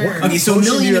 yes. Yeah. Sure. Okay, so a Potion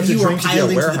do million you of have to you are drink to get piled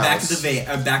a into the back of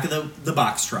warehouse? back of the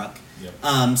box truck. Yep.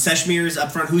 Seshmir's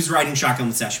up front. Who's riding shotgun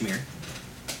with Seshmir?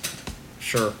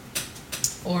 Sure.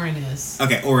 Orin is.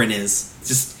 Okay, Orin is.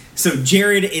 Just so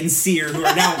Jared and Seer, who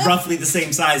are now roughly the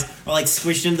same size, are like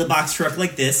squished into the box truck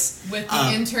like this. With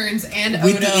the interns and Odo.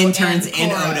 With the interns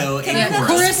and Cora. Odo Can I and please Corra.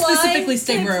 Cora fly? specifically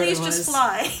stayed Can I where please Odo just was.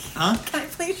 fly? Huh? Can I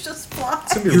please just fly?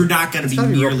 It's gonna be You're not going to it's be gotta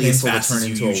real nearly as painful to fast turn as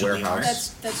you into a usually are. warehouse.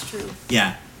 That's true.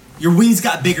 Yeah, your wings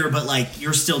got bigger, but like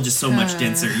you're still just so much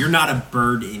denser. You're not a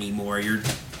bird anymore. You're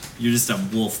just a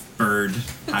wolf bird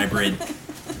hybrid.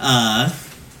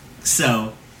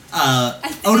 So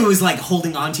Odo is like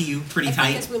holding on to you pretty I think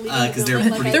tight as we're leaving the because they're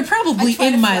building, like, pretty. They're probably I try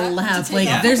to in my flap to lap. take Like,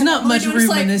 off. there's not I'm much just room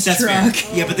like- in this That's truck.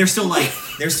 fair. Yeah, but they're still like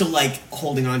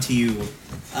holding on to you,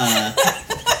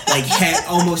 like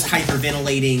almost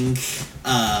hyperventilating.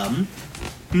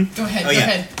 Go ahead. Oh Go yeah,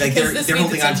 ahead. like because this they're means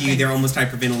holding it's on to you. something. They're almost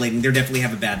hyperventilating. They definitely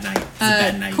have a bad night. It's a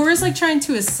bad night. Cora's like trying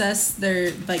to assess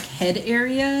their like head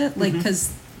area, like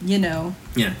because Yeah,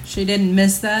 she didn't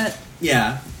miss that.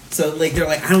 yeah. So like they're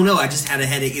like, I don't know. I just had a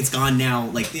headache. It's gone now.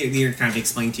 Like they're kind of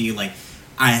explaining to you like,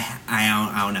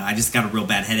 I don't know. I just got a real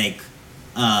bad headache.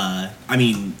 I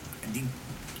mean,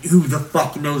 who the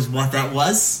fuck knows what that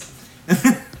was?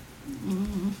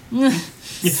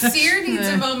 Seer needs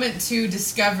a moment to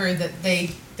discover that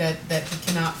that he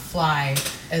cannot fly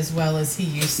as well as he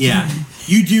used to. Yeah,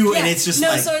 you do, and Yeah. it's just no.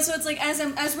 like So it's like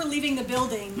as we're leaving the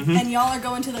building and y'all are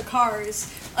going to the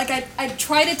cars. Like I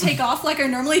try to take off like I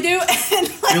normally do, and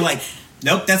like, you're like,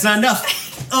 nope, that's not enough.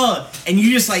 And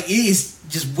you just like it is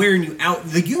just wearing you out.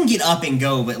 Like, you can get up and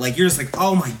go, but, like, you're just like,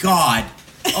 oh my god.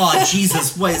 Oh,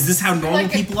 Jesus, what, is this how normal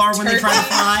Like a people are when they try to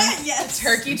fly? Yes.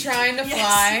 Turkey trying to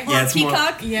fly. Or Yeah, it's more-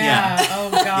 peacock. Yeah. Oh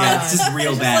god. Yeah, it's just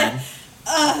real Just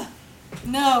bad.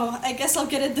 No, I guess I'll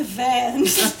get in the van.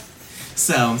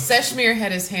 So, Seshmir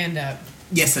had his hand up.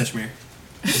 yes, Seshmir.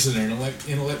 Is it an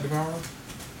intellect devourer?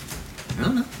 I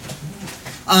don't know.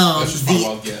 That's just my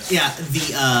wild guess.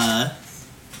 Yeah,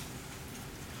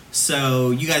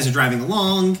 so you guys are driving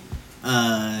along.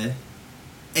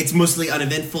 It's mostly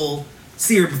uneventful.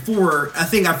 Seer, before, I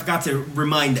think I forgot to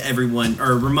remind everyone,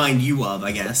 or remind you of,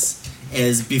 I guess,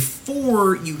 is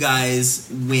before you guys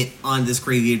went on this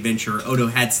crazy adventure, Odo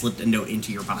had slipped a note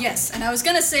into your pocket. Yes, and I was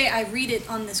gonna say I read it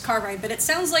on this car ride, but it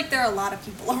sounds like there are a lot of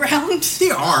people around.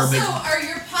 They are, Also, but are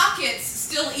your pockets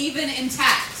still even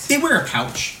intact? they wear a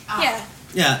pouch. Yeah,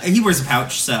 Yeah, he wears a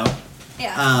pouch, so,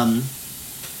 yeah,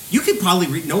 you could probably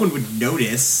read, no one would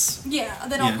notice. yeah.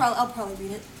 Then yeah. I'll probably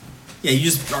read it. Yeah, you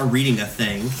just are reading a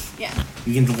thing. Yeah.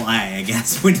 You can lie, I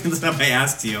guess, when somebody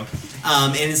asks you.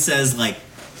 And it says, like,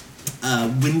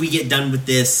 when we get done with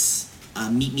this,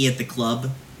 meet me at the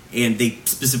club. And they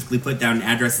specifically put down an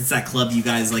address. It's that club you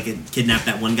guys, like, had kidnapped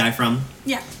that one guy from.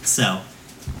 Yeah. So,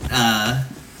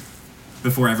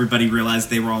 before everybody realized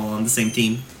they were all on the same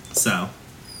team. So,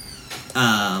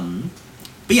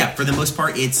 but yeah, for the most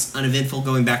part, it's uneventful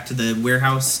going back to the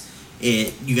warehouse.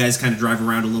 You guys kind of drive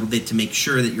around a little bit to make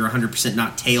sure that you're 100%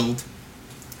 not tailed.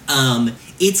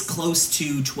 It's close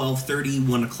to 12:30,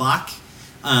 1 o'clock.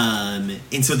 And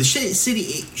so the city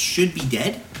it should be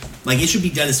dead. Like, it should be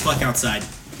dead as fuck outside.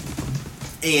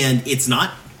 And it's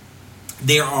not.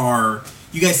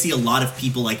 You guys see a lot of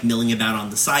people, like, milling about on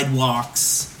the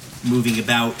sidewalks, moving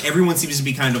about. Everyone seems to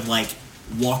be kind of, like,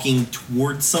 walking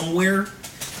towards somewhere.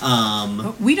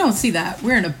 We don't see that.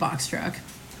 We're in a box truck.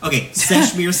 Okay,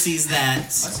 Seshmir sees that. I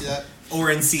see that.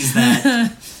 Oren sees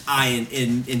that. I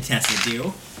and Tessa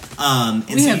do. And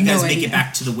We so have you guys no make idea. it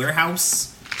back to the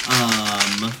warehouse.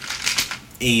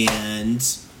 And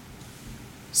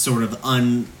sort of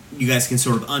you guys can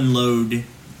sort of unload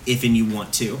if and you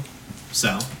want to.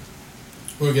 So,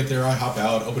 When we get there, I hop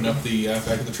out, open up the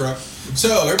back of the truck.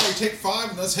 So, everybody take 5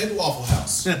 and let's head to Waffle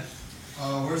House.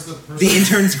 Where's the person? the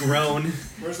interns groan.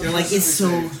 Where's the They're like, person it's we so...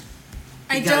 saved?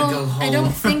 I You gotta go I don't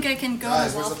home. think I can go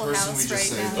Guys, to where's the Waffle person House we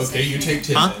just right now. saved? Okay, you take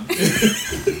 10 Huh?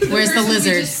 then. Where's the person we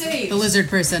lizard? just saved? The lizard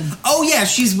person. Oh, yeah,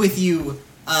 she's with you.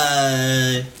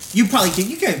 You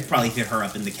can probably fit her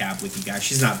up in the cab with you guys.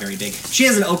 She's not very big. She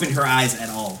hasn't opened her eyes at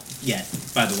all yet,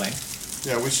 by the way.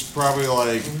 Yeah, we should probably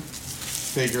like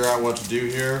figure out what to do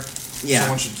here. Yeah.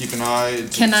 Someone should keep an eye.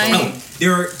 Can I- Oh,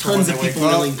 there are tons when of they people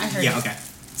wake up. willing. I heard Yeah, it. okay.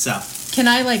 So, Can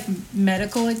I, like,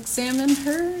 medical examine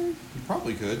her? You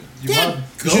probably could. You Yeah, You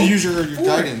go should use your for it.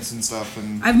 guidance and stuff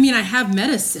and I mean, I have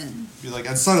medicine. be like,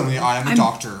 and suddenly I am a I'm-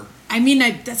 doctor. I mean,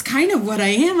 that's kind of what I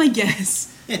am, I guess.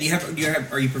 yeah,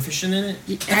 are you proficient in it?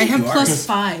 I think have you are.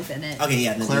 +5 in it. Okay,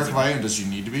 yeah. then Clarify, does she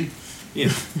need to be? Yeah.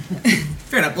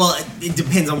 Fair enough. Well, it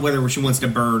depends on whether she wants to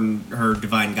burn her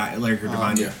divine guy, like her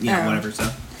divine, yeah. whatever. So,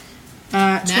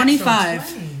 Natural 25.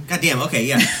 20. goddamn. Okay,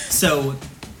 yeah. So,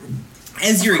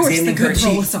 as you're Of course examining the her, good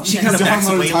roll is on she this. kind of backs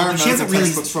Download away. a entire little bit. She hasn't medical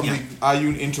really. textbooks from Yeah. the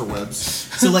Ayun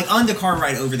interwebs. So, like, on the car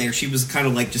ride over there, she was kind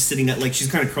of like just sitting at, like, she's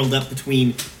kind of curled up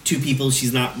between two people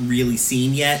she's not really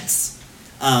seen yet,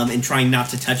 and trying not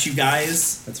to touch you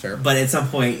guys. That's fair. But at some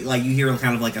point, like, you hear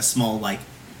kind of like a small, like,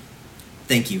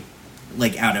 thank you,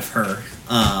 like, out of her.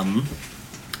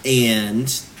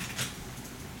 And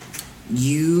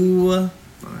you...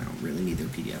 I don't really need their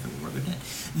PDF anymore, but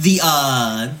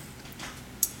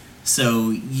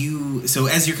So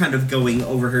as you're kind of going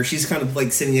over her, she's kind of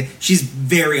like sitting there. She's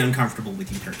very uncomfortable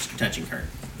with you touching her,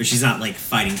 but she's not like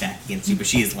fighting back against you. But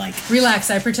she is like, Relax,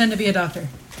 I pretend to be a doctor.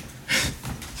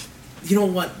 you know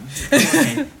what?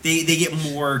 Okay. they get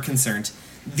more concerned.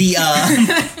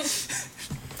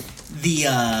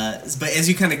 But as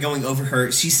you're kind of going over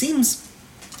her, she seems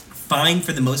fine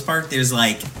for the most part. There's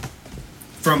like,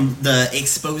 from the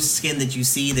exposed skin that you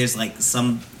see, there's like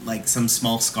some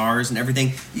small scars and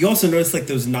everything. You also notice like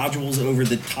those nodules over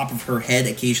the top of her head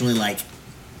occasionally like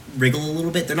wriggle a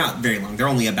little bit. They're not very long. They're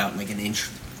only about like an inch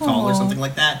tall or Aw. something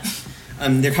like that.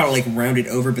 They're kind of like rounded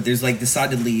over, but there's like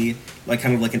decidedly like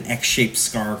kind of like an X-shaped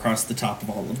scar across the top of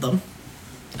all of them.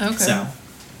 Okay. So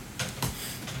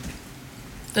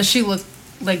Does she look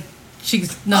like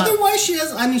she's not? otherwise, she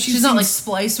doesn't. I mean, She's not like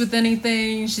spliced with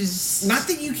anything. She's not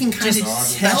that you can kind Just of a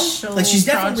tell. special Like she's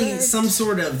definitely project? some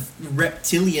sort of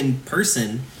reptilian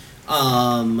person.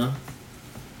 But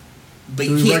Do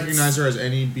you we can't recognize her as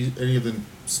any of the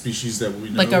species that we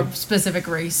know? like a specific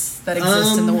race that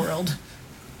exists in the world.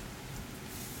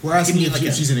 We're asking Give me if, like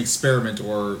if a- she's an experiment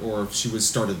or if she was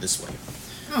started this way.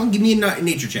 Oh, give me a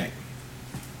nature check.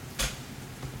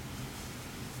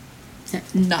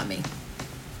 Not me.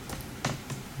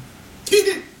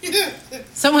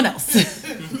 Someone else.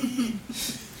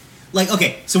 Like,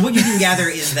 okay, so what you can gather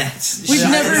is that We've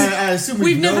I- never- I assume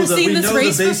we've know never the, seen we this know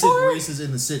race the basic before? races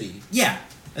in the city. yeah,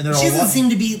 And they're she all doesn't what? seem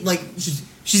to be like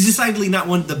she's decidedly not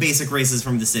one of the basic races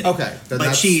from the city. Okay, then but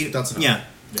that's enough. yeah,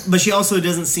 but she also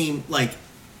doesn't seem like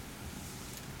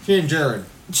She and Jared.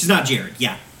 she's not Jared.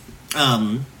 Yeah,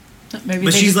 Maybe but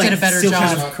they she's just like did a better still job.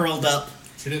 kind of curled up.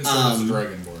 She didn't start as a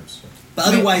dragonborn. So. But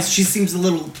otherwise, she seems a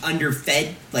little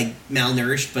underfed, like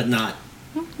malnourished, but not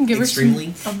Give her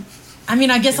extremely. I mean,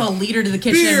 I guess I'll lead her to the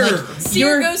kitchen. Beer! Like, Seer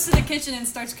you're, goes to the kitchen and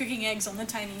starts cooking eggs on the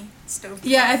tiny stove.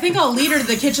 yeah, I think I'll lead her to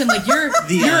the kitchen. Like you're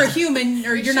a human,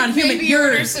 or you're not human. Maybe You're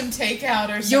order some takeout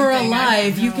or something. you're I don't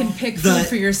alive. You know. can pick The- food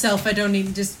for yourself. I don't need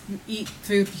to just eat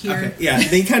food here. Okay, yeah,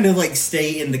 they kind of like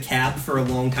stay in the cab for a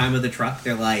long time of the truck.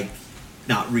 They're like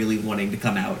not really wanting to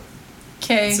come out.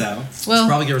 Okay. So Well,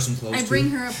 Probably give her some clothes I too. bring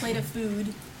her a plate of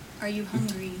food. Are you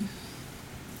hungry?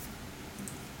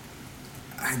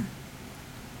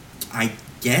 I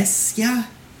guess, yeah,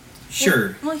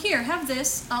 sure. Well, here, have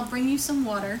this. I'll bring you some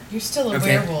water. You're still a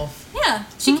Okay. werewolf. Yeah,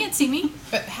 she can't see me.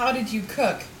 But how did you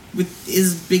cook? With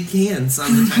his big hands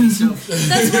on the tiny stove.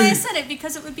 That's why I said it,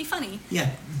 because it would be funny. Yeah.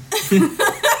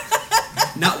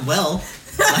 Not well.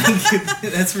 Like,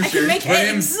 that's for I sure. can make For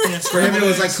him, eggs. for him, it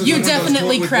was like You one of those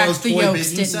definitely with cracked those the toy yolks,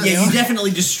 baking didn't sets. you? Yeah, you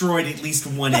definitely destroyed at least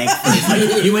one egg first.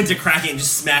 Like, you went to crack it and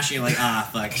just smash it. You're like, ah,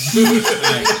 fuck.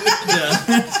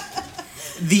 Alright.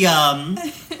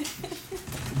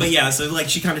 But yeah, so like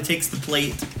she kind of takes the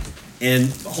plate and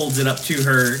holds it up to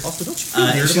her. Also, don't you feel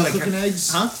and weird she, about like, cooking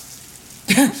eggs? Huh?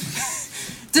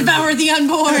 devour the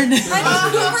unborn. I'm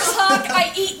a Cooper's hawk.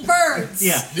 I eat birds.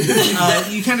 Yeah.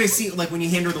 You kind of see, like, when you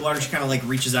hand her the water, she kind of, like,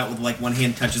 reaches out with, like, one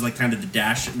hand touches, like, kind of the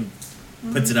dash and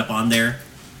puts it up on there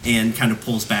and kind of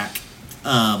pulls back.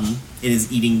 It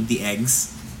is eating the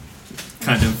eggs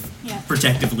kind of Yeah.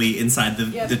 protectively inside the,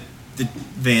 Yep. the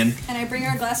van. And I bring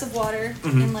her a glass of water,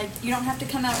 Mhm. and like, you don't have to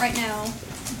come out right now,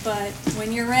 but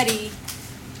when you're ready,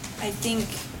 I think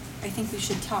we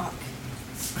should talk.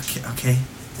 Okay.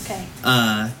 Okay.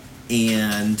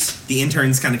 And the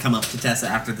interns kind of come up to Tessa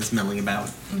after this milling about.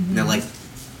 And they're like,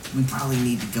 we probably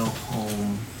need to go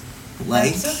home.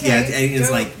 Like, That's okay. yeah, and it's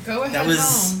Go- like, go ahead that was.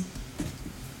 home.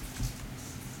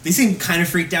 They seem kind of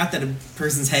freaked out that a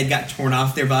person's head got torn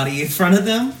off their body in front of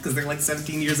them because they're like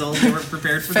 17 years old and they weren't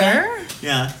prepared for Fair. that.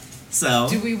 Yeah. So.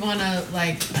 Do we want to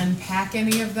like unpack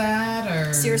any of that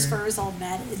or? Seer's fur is all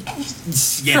matted.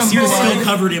 Yes, From you're blood. still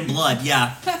covered in blood.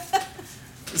 Yeah.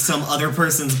 Some other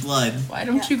person's blood. Why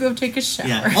don't you go take a shower?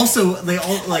 Yeah. Also, they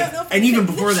all like, don't know if I and even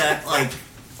can. before that, like,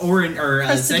 Orin or Seshmir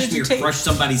Prestidigitate. crushed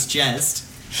somebody's chest.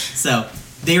 So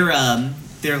they're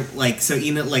like, so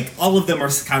Ina, like, all of them are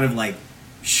kind of like,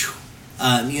 shoo.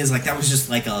 Ina's like, that was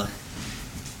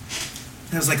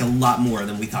like a lot more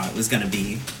than we thought it was gonna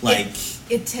be. Like,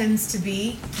 It tends to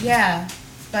be, yeah.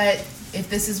 But if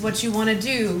this is what you want to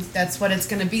do, that's what it's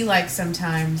going to be like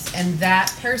sometimes. And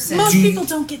that person, Most people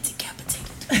don't get decapitated.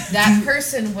 that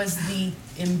person was the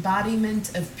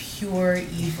embodiment of pure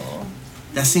evil.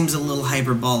 that seems a little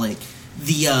hyperbolic.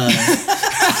 The At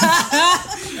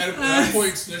that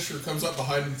point, Snisher comes up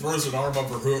behind him, throws an arm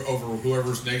over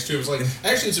whoever's next to him. It's like,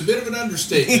 actually, it's a bit of an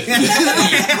understatement.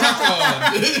 Rock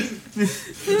on.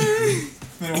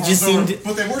 it just seemed.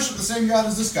 But they worship the same god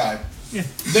as this guy.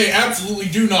 They absolutely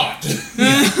do not. You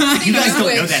guys don't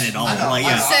know Which- that at all. I know, Like, I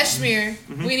yeah. know. Seshmir,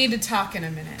 we need to talk in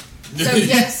a minute. So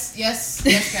yes,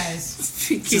 guys.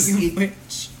 Speaking of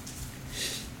which.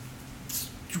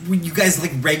 You guys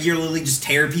like regularly just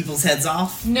tear people's heads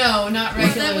off? No, not Well,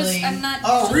 that was. regularly. I'm not.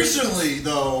 Oh, recently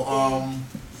though,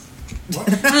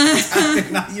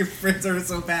 Not your friends are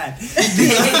so bad.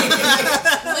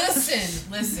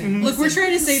 Listen. Look, we're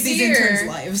trying to save these Seer- interns'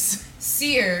 lives.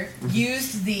 Seer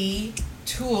used the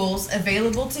tools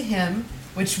available to him,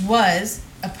 which was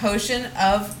a potion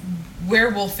of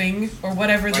werewolfing or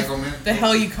whatever the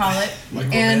hell you call it,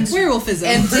 and Werewolfism.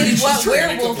 and did She's what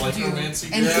trying to make up werewolf do necromancy.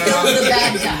 and Yeah. killed the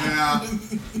bad guy.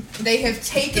 yeah. They have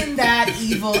taken that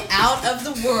evil out of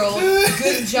the world.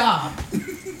 Good job.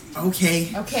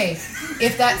 Okay. Okay,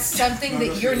 if that's something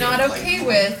that you're not okay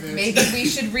with, maybe we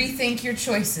should rethink your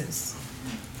choices.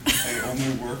 It only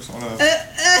works on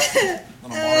a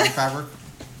modern fabric.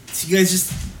 So you guys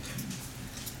just.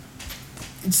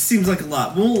 It just seems like a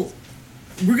lot.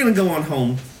 We're gonna go on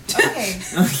home. Okay.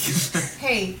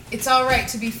 Hey, it's all right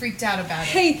to be freaked out about it.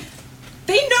 Hey,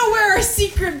 they know where our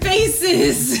secret base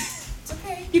is. It's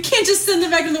okay. You can't just send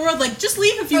them back in the world. Like, just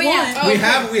leave if you Oh, yeah. want.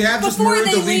 Oh, We have just Before murdered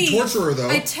they the lead leave, torturer, though.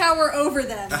 I tower over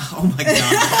them. Oh my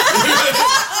god.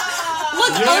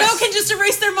 Look, Odo can just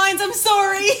erase their minds. I'm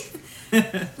sorry.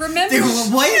 Remember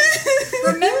What?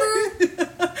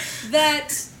 Remember that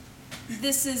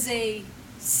this is a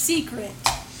secret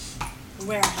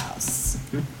warehouse.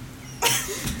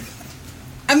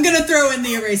 I'm gonna throw in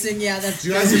the erasing. Yeah, that's. Did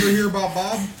you guys ever hear about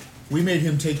Bob? We made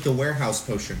him take the warehouse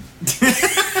potion.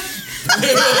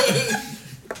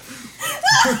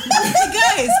 Hey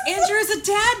guys, Andrew is a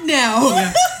dad now.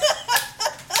 Yeah.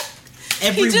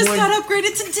 He just got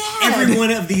upgraded to dad. Every one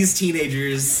of these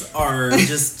teenagers are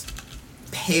just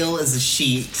pale as a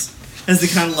sheet as they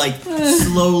kind of like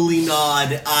slowly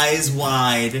nod, eyes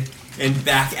wide, and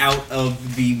back out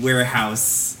of the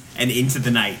warehouse and into the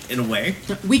night in a way.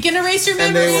 We can erase your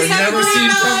And memories. they were Have a never great seen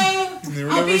night. from. They were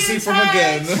I'll never be seen in from touch.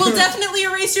 again. We'll definitely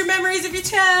erase your memories if you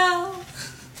tell.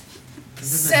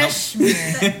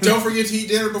 Seshmir. Don't forget to eat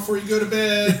dinner before you go to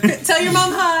bed. Tell your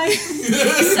mom hi.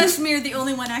 Seshmir, the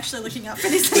only one actually looking out for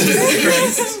these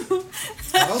things.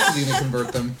 How else is he going to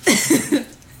convert them?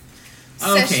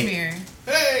 Okay. Seshmir.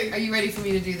 Hey! Are you ready for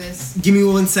me to do this? Give me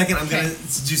 1 second. I'm Okay. gonna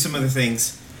do some other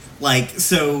things. Like,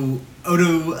 so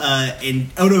Odo and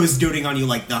Odo is doting on you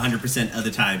like the 100% of the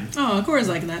time. Oh, Cora's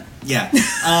liking that. Yeah.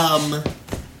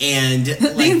 And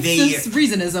like This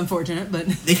reason is unfortunate, but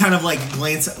they kind of like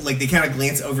glance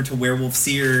over to Werewolf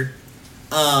Seer.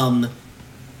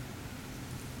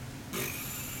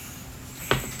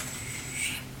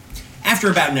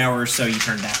 After about an hour or so, you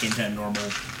turn back into a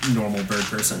normal bird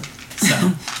person.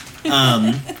 So,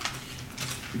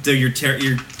 so your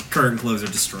current clothes are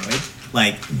destroyed.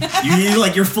 Like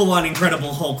you're full on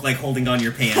Incredible Hulk, like holding on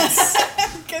your pants.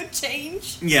 Go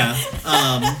change. Yeah.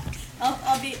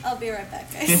 I'll be right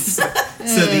back, guys.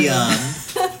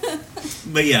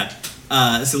 But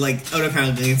yeah. So like Odo kind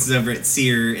of glances over at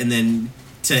Seer and then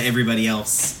to everybody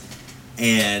else,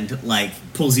 and like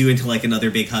pulls you into like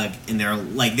another big hug. And they're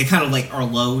like they kind of like are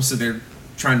low, so they're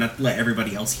trying not to let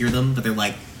everybody else hear them. But they're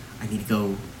like, I need to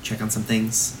go check on some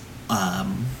things.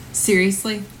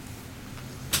 seriously?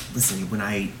 Listen, when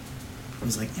I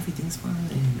was like, everything's fine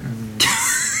earlier,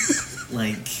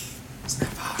 like,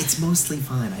 it's mostly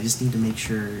fine. I just need to make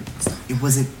sure it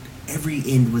wasn't, every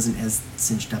end wasn't as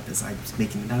cinched up as I was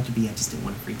making it out to be. I just didn't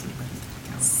want to freak anybody the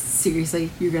fuck out. Seriously?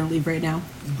 You're gonna leave right now?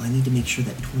 Well, I need to make sure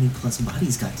that 20 plus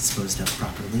bodies got disposed of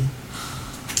properly.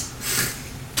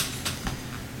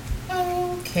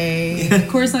 Okay.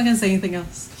 Cora's not gonna say anything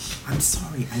else. I'm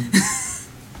sorry.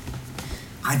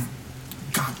 I've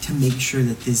got to make sure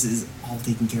that this is all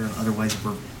taken care of. Otherwise,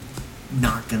 we're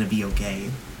not gonna be okay.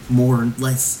 More or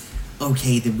less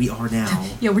okay than we are now.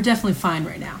 Yeah, we're definitely fine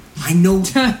right now. I know.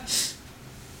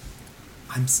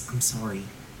 I'm sorry.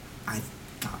 I've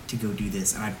got to go do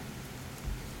this, and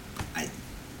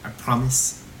I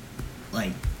promise,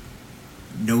 like,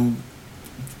 no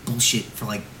bullshit for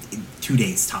like 2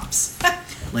 days tops.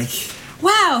 Like,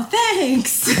 Wow,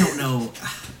 thanks! I don't know.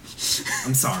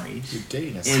 I'm sorry. You're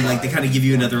dating us. And like they kind of give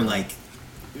you another like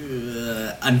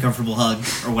uncomfortable hug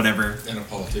or whatever, And a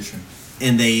politician.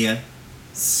 and they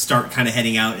start kind of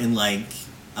heading out and like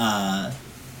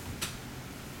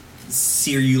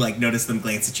Seer, you like notice them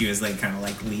glance at you as they kind of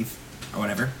like leave or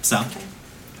whatever. So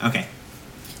okay.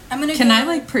 I'm gonna. Can go, I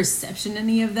like perception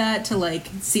any of that to like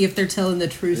see if they're telling the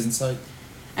truth? Insight.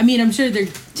 I mean, I'm sure they're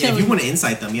Yeah, telling. if you want to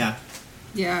insight them, yeah.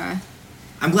 Yeah.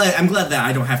 I'm glad that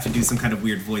I don't have to do some kind of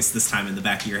weird voice this time in the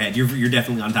back of your head. You're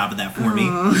definitely on top of that for me.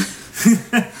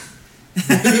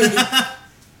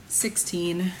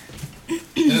 16.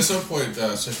 And at some point,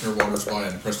 Seshmir wanders by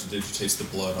and prestidigitates the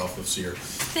blood off of Seer.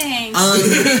 Thanks.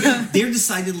 They're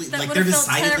decidedly That like would've they're felt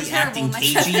decidedly terrible, acting my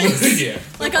cagey. Yeah.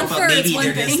 like on But fur, it's maybe one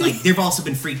they're just thing. like they've also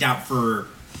been freaked out for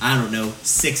I don't know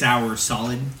 6 hours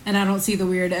solid. And I don't see the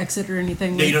weird exit or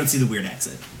anything. No, you don't see the weird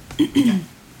exit.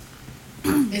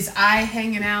 Is I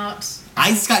hanging out?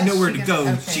 I's got nowhere to She go.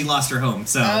 gonna- okay. She lost her home,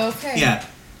 so Okay. yeah. Do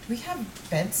we have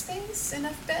bed space?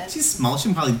 Enough bed? She's small. She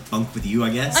can probably bunk with you, I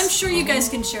guess. I'm sure you guys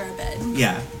can share a bed.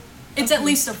 Yeah. It's at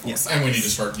least a full Yes. size. And we need to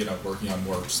start, working on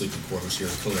more sleeping quarters here.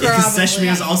 Clearly. Right. Because Probably.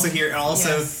 Seshmir's also here, and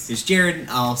also Yes. there's Jared, and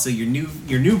also your new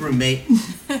roommate.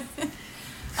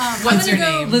 What's your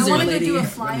name? I Lizard want to go lady. do a Lady.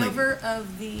 flyover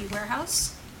of the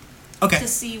warehouse Okay. to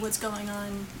see what's going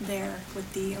on there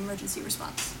with the emergency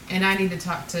response. And I need to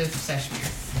talk to Seshmir.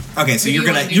 Okay, so Who do you're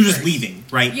you wanna do just first? leaving,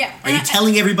 right? Yeah, Are you and I-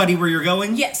 telling everybody where you're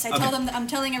going? Yes, I Okay. tell them that I'm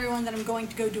telling everyone that I'm going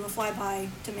to go do a flyby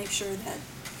to make sure that,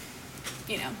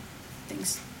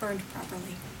 things burned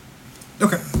properly.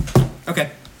 Okay.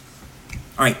 Okay.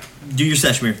 All right. Do your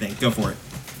Seshmir thing. Go for it.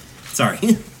 Sorry.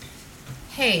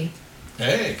 Hey,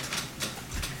 Hey.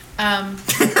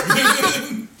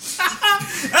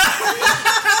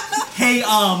 Hey,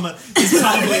 is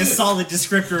probably a solid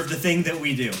descriptor of the thing that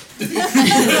we do.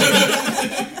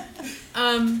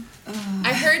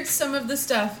 I heard some of the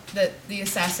stuff that the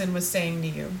assassin was saying to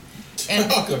you.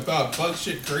 And Talk about bug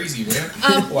shit crazy, man.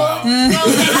 wow.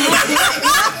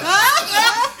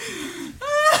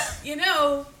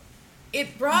 Well,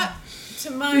 it brought to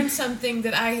mind something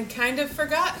that I had kind of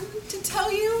forgotten to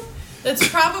tell you. That's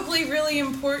probably really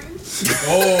important.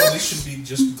 Oh, this should be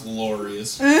just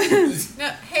glorious. No,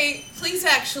 hey, please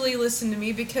actually listen to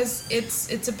me because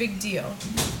it's a big deal.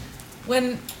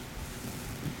 When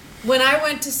I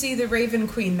went to see the Raven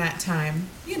Queen that time,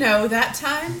 that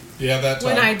time? Yeah, that time.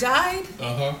 When I died?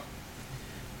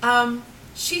 Uh-huh.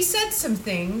 She said some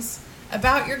things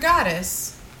about your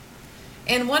goddess.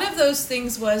 And one of those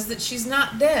things was that she's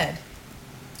not dead.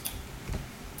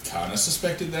 Kind of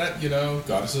suspected that,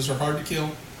 goddesses are hard to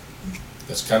kill.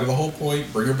 That's kind of the whole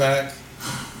point. Bring her back.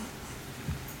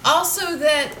 Also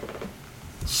that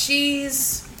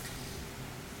she's...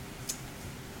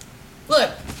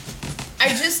 Look,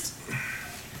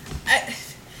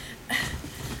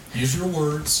 Use your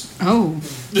words. Oh.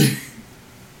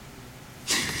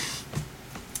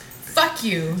 Fuck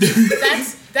you.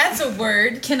 That's a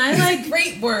word. Can I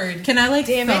great word. Can I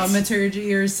Damn it.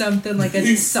 thaumaturgy or something, like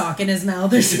a sock in his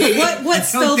mouth or something? What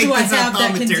spell do I have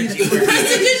that can do that?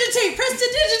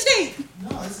 Prestidigitate!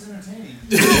 No, this is entertaining.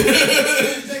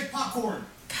 Take popcorn.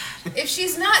 If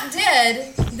she's not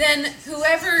dead, then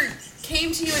whoever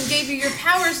came to you and gave you your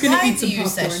powers Gonna lied eat to some you,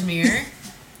 popcorn. Seshmir.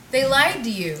 They lied to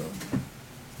you.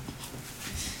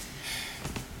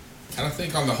 Kind of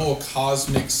think on the whole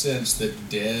cosmic sense that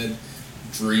dead,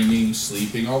 dreaming,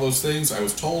 sleeping, all those things, I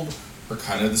was told are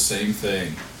kind of the same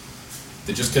thing.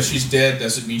 That just because she's dead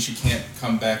doesn't mean she can't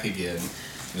come back again.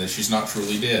 And that she's not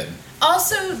truly dead.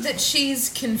 Also that she's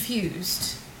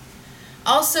confused.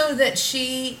 Also that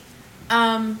she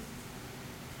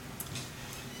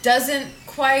doesn't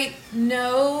quite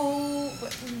know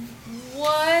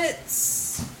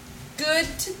what's good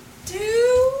to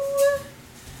do.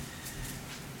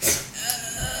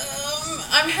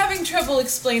 I'm having trouble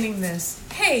explaining this.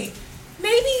 Hey,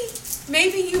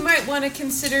 maybe you might want to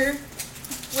consider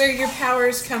where your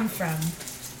powers come from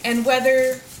and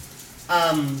whether...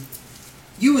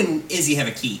 You and Izzy have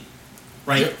a key,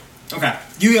 right? Yep. Okay.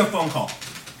 You have a phone call.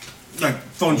 Like,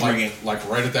 phone's ringing. Like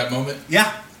right at that moment?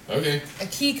 Yeah. Okay. A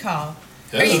key call.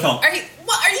 Hello. Key call. Are you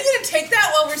going to take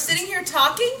that while we're sitting here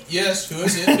talking? Yes, who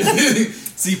is it?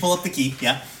 So you pull up the key,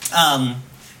 yeah.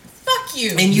 Fuck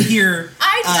you. And you hear...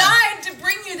 I died to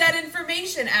bring you that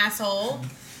information, asshole.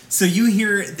 So you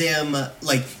hear them,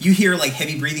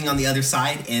 heavy breathing on the other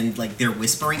side, and, they're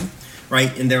whispering,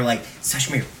 right? And they're like,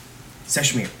 Seshmir,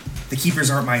 the keepers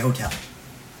are at my hotel.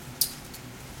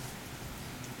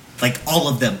 All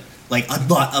of them. A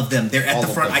lot of them. They're at All the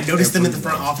of front. them. I noticed them in the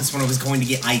Everyone. front office when I was going to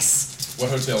get ice. What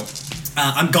hotel?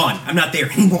 I'm gone. I'm not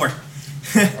there anymore.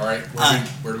 All right.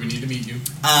 Where do we need to meet you?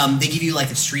 They give you, a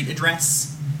street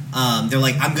address. They're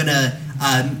like, I'm gonna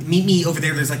meet me over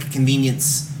there. There's a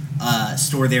convenience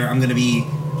store there. I'm gonna be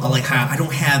I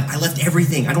left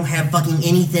everything. I don't have fucking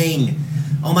anything.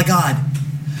 Oh my god.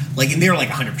 And they're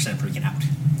 100% freaking out.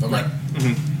 Okay.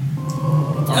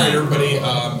 All right, everybody.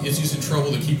 Izzy's in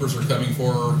trouble. The keepers are coming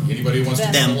for her. Anybody who wants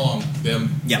to Them. come along?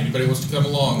 Them. Yep. Anybody wants to come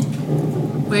along?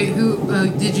 Wait, who?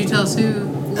 Did you tell us who?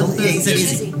 Yeah, he said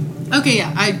Izzy. Okay,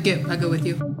 yeah, I go with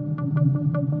you.